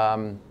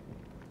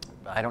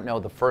 I don't know,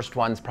 the first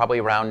ones probably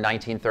around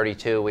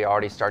 1932. We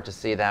already start to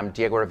see them.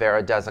 Diego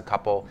Rivera does a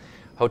couple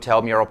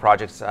hotel mural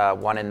projects,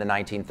 one in the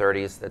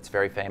 1930s that's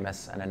very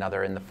famous, and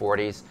another in the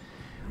 40s.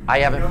 I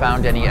haven't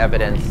found any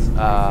evidence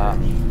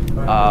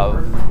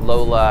of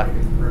Lola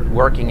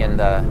working in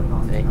the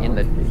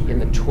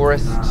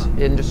tourist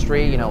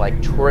industry, you know, like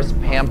tourist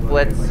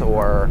pamphlets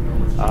or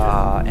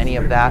any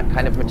of that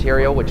kind of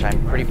material, which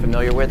I'm pretty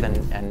familiar with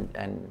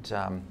and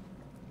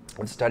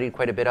I've studied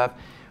quite a bit of,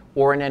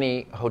 or in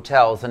any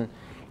hotels.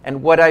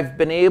 And what I've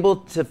been able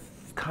to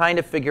kind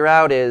of figure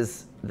out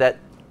is that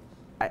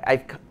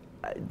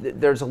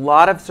there's a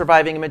lot of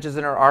surviving images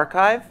in our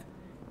archive,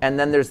 and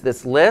then there's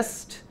this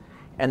list,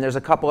 and there's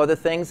a couple other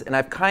things, and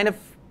I've kind of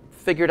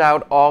figured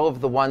out all of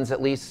the ones, at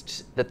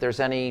least, that there's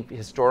any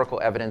historical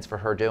evidence for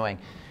her doing.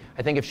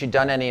 I think if she'd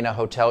done any in a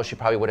hotel, she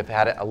probably would have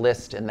had a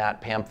list in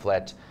that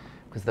pamphlet,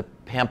 because the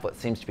pamphlet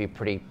seems to be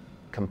pretty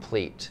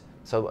complete.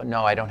 So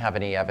no, I don't have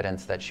any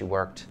evidence that she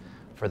worked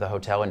for the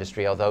hotel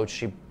industry, although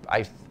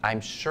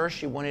I'm sure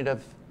she wouldn't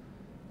have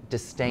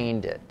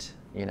disdained it,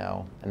 you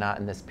know, not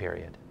in this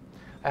period.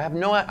 I have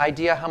no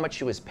idea how much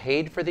she was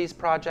paid for these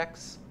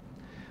projects.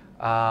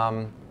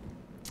 You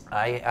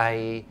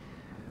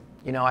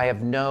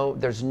know,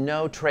 there's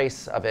no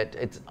trace of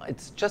it.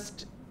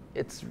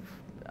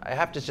 I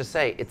have to just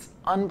say, it's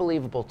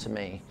unbelievable to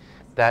me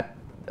that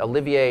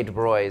Olivier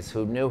Dubois,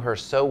 who knew her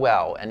so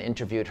well and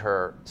interviewed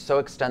her so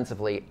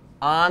extensively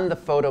on the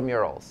photo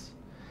murals,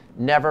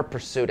 never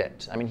pursued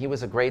it. I mean, he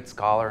was a great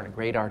scholar and a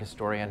great art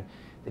historian,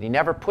 that he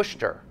never pushed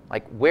her.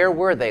 Like, where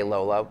were they,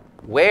 Lola?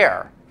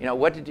 Where? You know,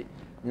 what did you?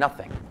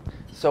 Nothing.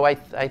 So I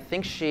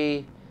think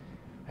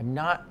I'm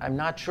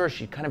not sure,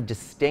 she kind of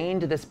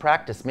disdained this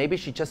practice. Maybe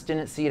she just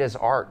didn't see it as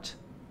art,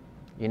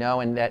 you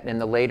know, and that in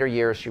the later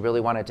years she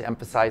really wanted to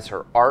emphasize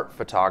her art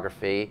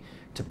photography,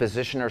 to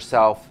position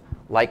herself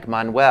like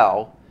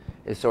Manuel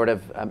as sort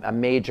of a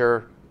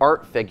major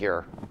art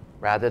figure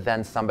rather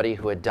than somebody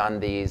who had done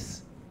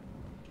these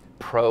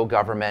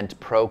pro-government,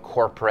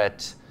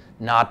 pro-corporate,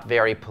 not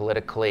very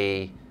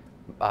politically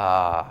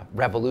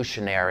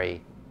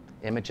revolutionary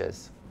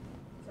images.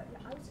 So, yeah,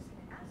 I was just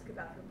going to ask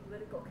about her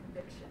political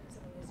convictions.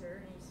 I mean, is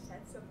there any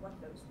sense of what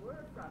those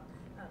were from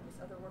this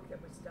other work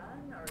that was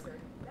done? Or are there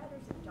any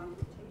letters of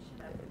documentation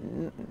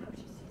of how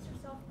she sees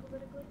herself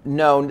politically?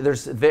 No,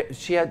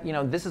 she had, you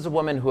know, this is a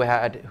woman who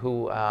had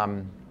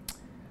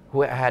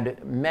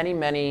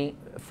many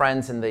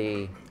friends in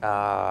the,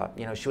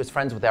 you know, she was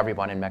friends with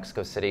everyone in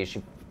Mexico City.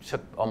 She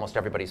took almost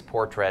everybody's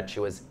portrait. She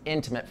was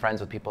intimate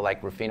friends with people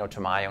like Rufino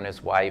Tamayo and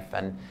his wife,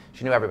 and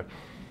she knew everybody.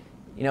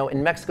 You know,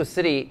 in Mexico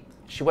City,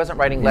 she wasn't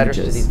writing letters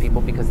to these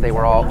people because they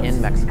were all in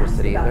Mexico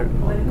City. There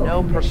are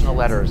no personal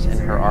letters in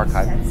her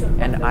archive.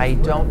 And I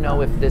don't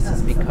know if this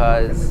is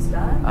because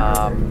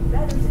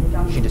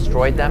she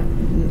destroyed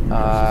them,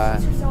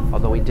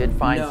 although we did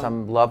find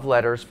some love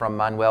letters from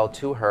Manuel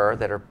to her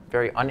that are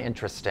very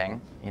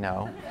uninteresting, you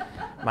know.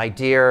 My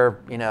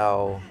dear, you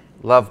know,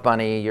 love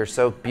bunny, you're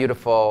so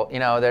beautiful. You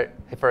know,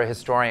 for a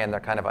historian, they're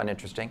kind of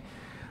uninteresting.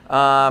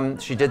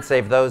 She did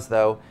save those,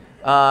 though.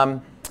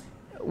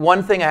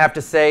 One thing I have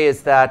to say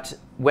is that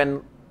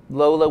when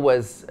Lola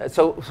was,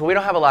 so we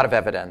don't have a lot of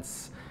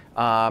evidence.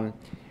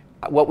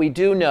 What we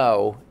do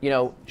know, you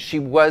know, she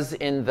was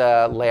in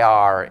the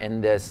LEAR,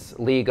 in this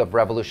League of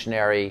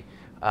Revolutionary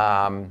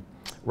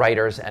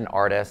Writers and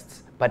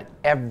Artists, but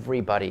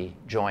everybody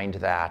joined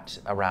that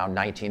around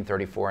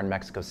 1934 in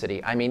Mexico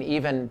City. I mean,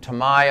 even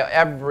Tamayo,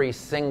 every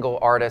single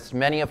artist,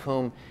 many of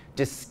whom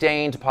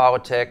disdained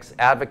politics,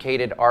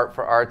 advocated art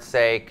for art's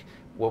sake,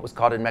 what was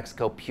called in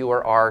Mexico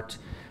pure art.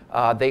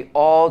 They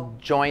all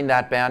joined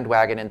that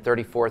bandwagon in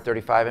 34,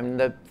 35. I mean,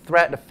 the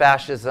threat of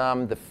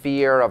fascism, the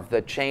fear of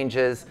the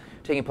changes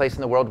taking place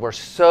in the world were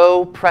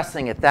so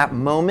pressing at that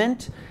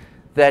moment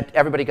that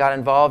everybody got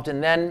involved.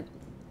 And then,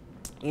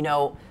 you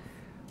know,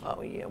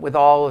 with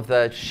all of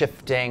the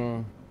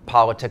shifting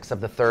politics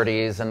of the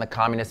 30s and the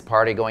Communist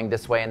Party going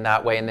this way and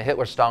that way and the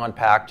Hitler-Stalin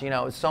Pact, you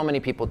know, so many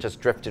people just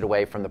drifted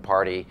away from the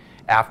party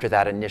after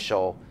that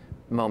initial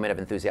moment of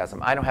enthusiasm.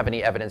 I don't have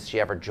any evidence she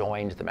ever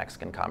joined the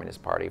Mexican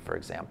Communist Party, for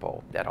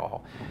example, at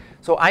all.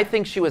 So I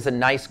think she was a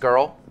nice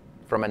girl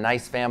from a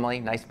nice family,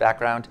 nice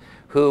background,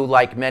 who,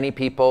 like many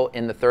people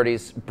in the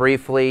 30s,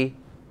 briefly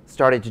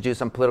started to do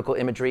some political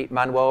imagery.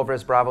 Manuel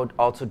Alvarez Bravo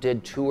also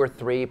did 2 or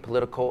 3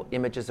 political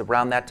images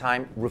around that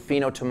time.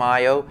 Rufino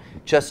Tamayo,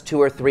 just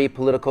 2 or 3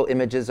 political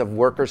images of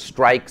worker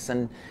strikes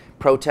and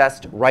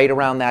protest right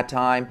around that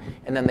time.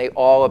 And then they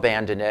all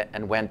abandoned it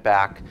and went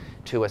back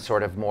to a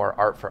sort of more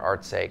art for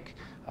art's sake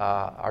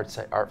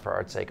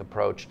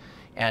approach.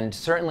 And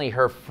certainly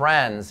her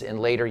friends in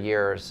later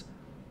years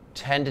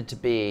tended to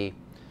be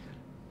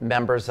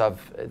members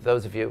of,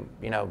 those of you,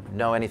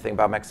 know anything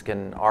about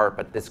Mexican art,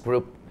 but this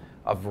group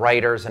of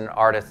writers and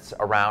artists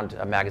around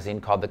a magazine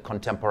called the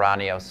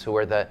Contemporáneos, who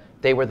were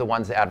they were the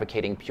ones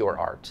advocating pure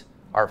art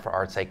for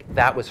art's sake.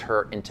 That was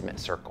her intimate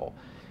circle.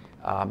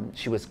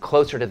 She was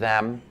closer to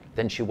them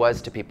than she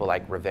was to people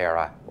like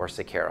Rivera or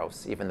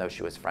Siqueiros, even though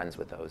she was friends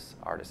with those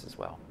artists as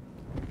well.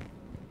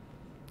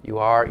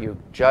 You're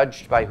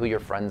judged by who your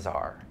friends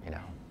are,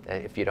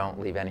 if you don't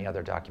leave any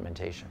other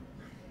documentation.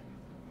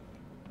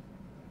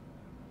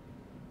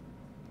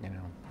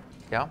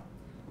 Yeah? I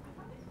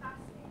find it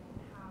fascinating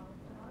how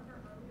a lot of her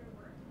earlier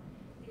work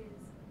is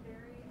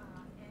very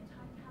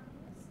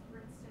anti-capitalist. For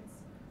instance,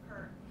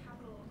 her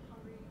capital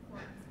hungry for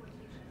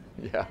exploitation.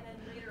 Yeah. And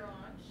then later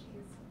on, she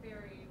is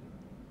very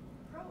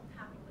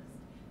pro-capitalist.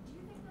 Do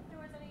you think that there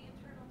was any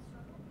internal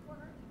struggle for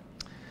her?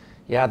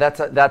 Yeah,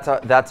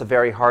 that's a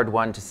very hard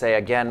one to say.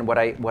 Again, what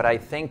I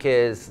think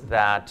is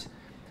that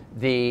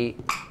the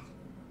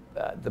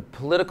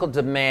political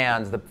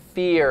demands, the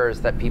fears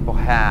that people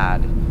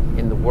had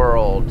in the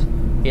world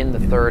in the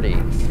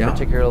 30s,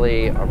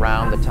 particularly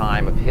around the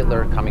time of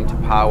Hitler coming to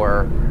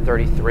power,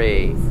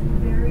 33,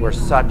 were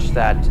such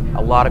that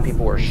a lot of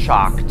people were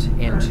shocked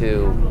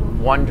into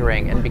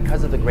wondering, and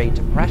because of the Great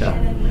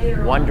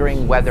Depression,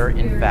 wondering whether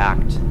in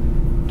fact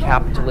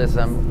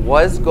capitalism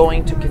was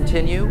going to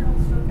continue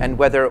and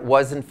whether it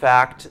was in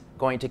fact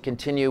going to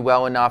continue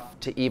well enough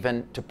to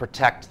even to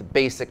protect the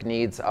basic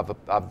needs of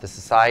the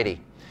society.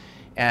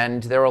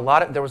 And there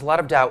was a lot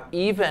of doubt,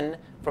 even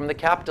from the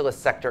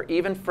capitalist sector,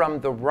 even from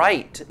the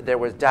right, there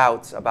was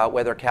doubts about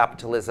whether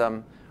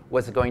capitalism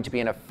was going to be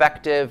an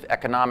effective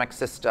economic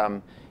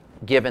system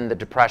given the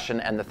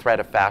Depression and the threat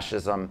of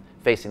fascism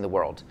facing the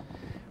world.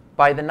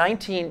 By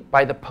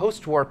the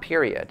post-war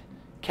period,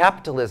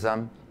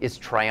 capitalism is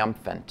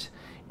triumphant,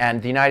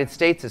 and the United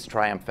States is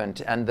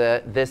triumphant, and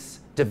this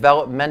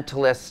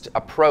developmentalist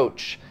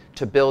approach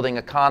to building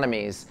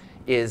economies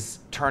is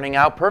turning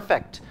out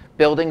perfect.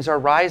 Buildings are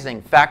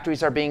rising,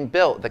 factories are being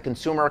built, the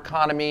consumer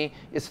economy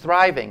is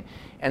thriving.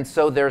 And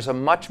so there's a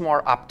much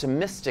more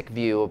optimistic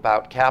view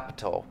about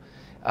capital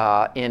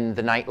in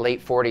the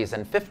late 40s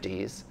and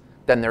 50s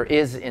than there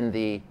is in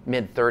the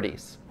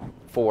mid-30s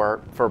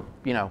for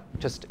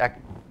just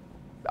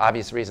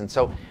obvious reasons.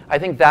 So I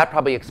think that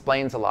probably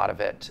explains a lot of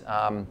it,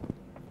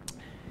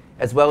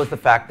 as well as the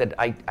fact that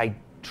I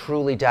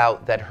truly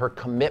doubt that her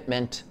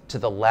commitment to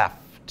the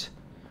left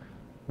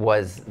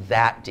was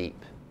that deep.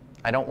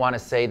 I don't want to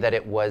say that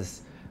it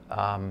was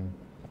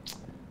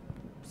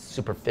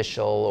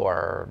superficial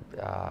or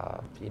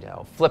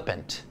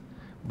flippant,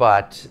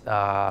 but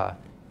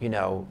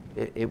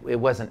it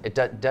wasn't. It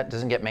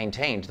doesn't get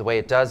maintained the way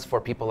it does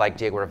for people like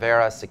Diego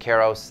Rivera,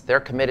 Siqueiros. They're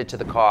committed to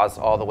the cause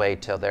all the way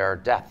till their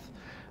death,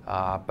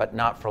 but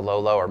not for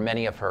Lolo or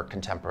many of her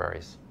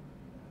contemporaries.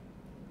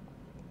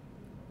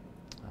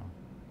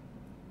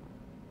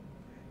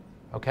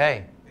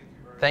 Okay,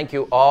 thank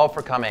you all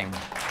for coming.